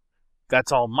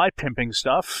 That's all my pimping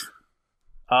stuff.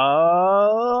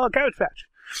 Cabbage Patch.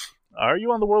 Are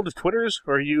you on the world of Twitters,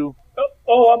 or are you...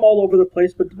 Oh, I'm all over the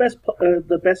place, but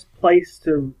the best place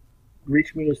to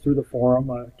reach me is through the forum,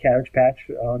 Cabbage Patch,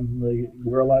 on the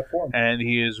We're Alive forum. And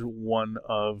he is one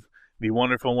of the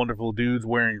wonderful, wonderful dudes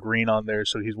wearing green on there,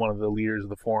 so he's one of the leaders of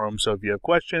the forum. So if you have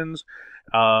questions,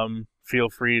 feel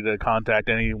free to contact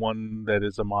anyone that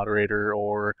is a moderator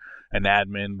or an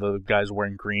admin. The guys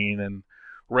wearing green and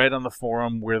red on the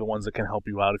forum, we're the ones that can help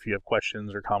you out if you have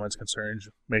questions or comments, concerns,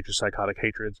 major psychotic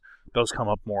hatreds. Those come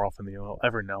up more often than you'll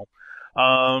ever know.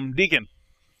 Deacon,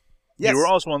 Yes. you were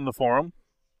also on the forum,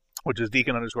 which is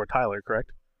Deacon_Tyler,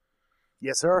 correct?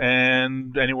 Yes, sir.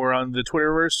 And anywhere on the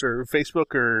Twitterverse or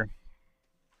Facebook or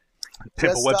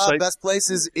tip a website? Best place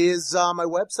is my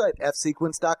website,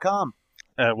 fsequence.com.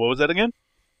 What was that again?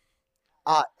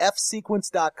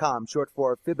 fsequence.com, short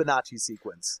for Fibonacci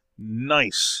sequence.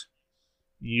 Nice.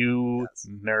 You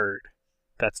nerd.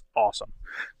 That's awesome.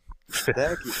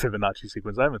 Thank you. Fibonacci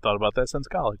sequence. I haven't thought about that since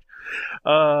college.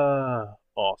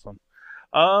 Awesome.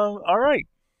 All right.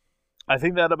 I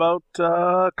think that about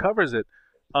covers it.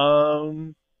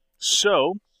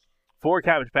 So, for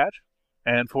Cabbage Patch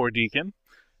and for Deacon,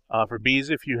 for Bees,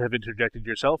 if you have interjected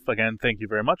yourself, again, thank you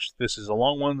very much. This is a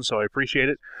long one, so I appreciate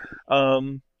it.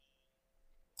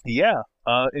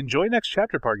 Enjoy next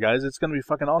chapter part, guys. It's going to be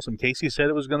fucking awesome. Casey said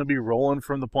it was going to be rolling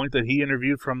from the point that he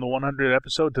interviewed from the 100th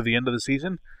episode to the end of the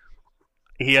season.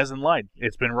 He hasn't lied.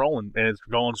 It's been rolling, and it's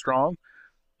going strong.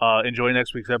 Enjoy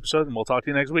next week's episode, and we'll talk to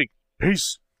you next week.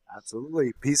 Peace.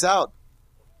 Absolutely. Peace out.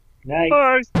 Night.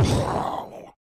 Bye.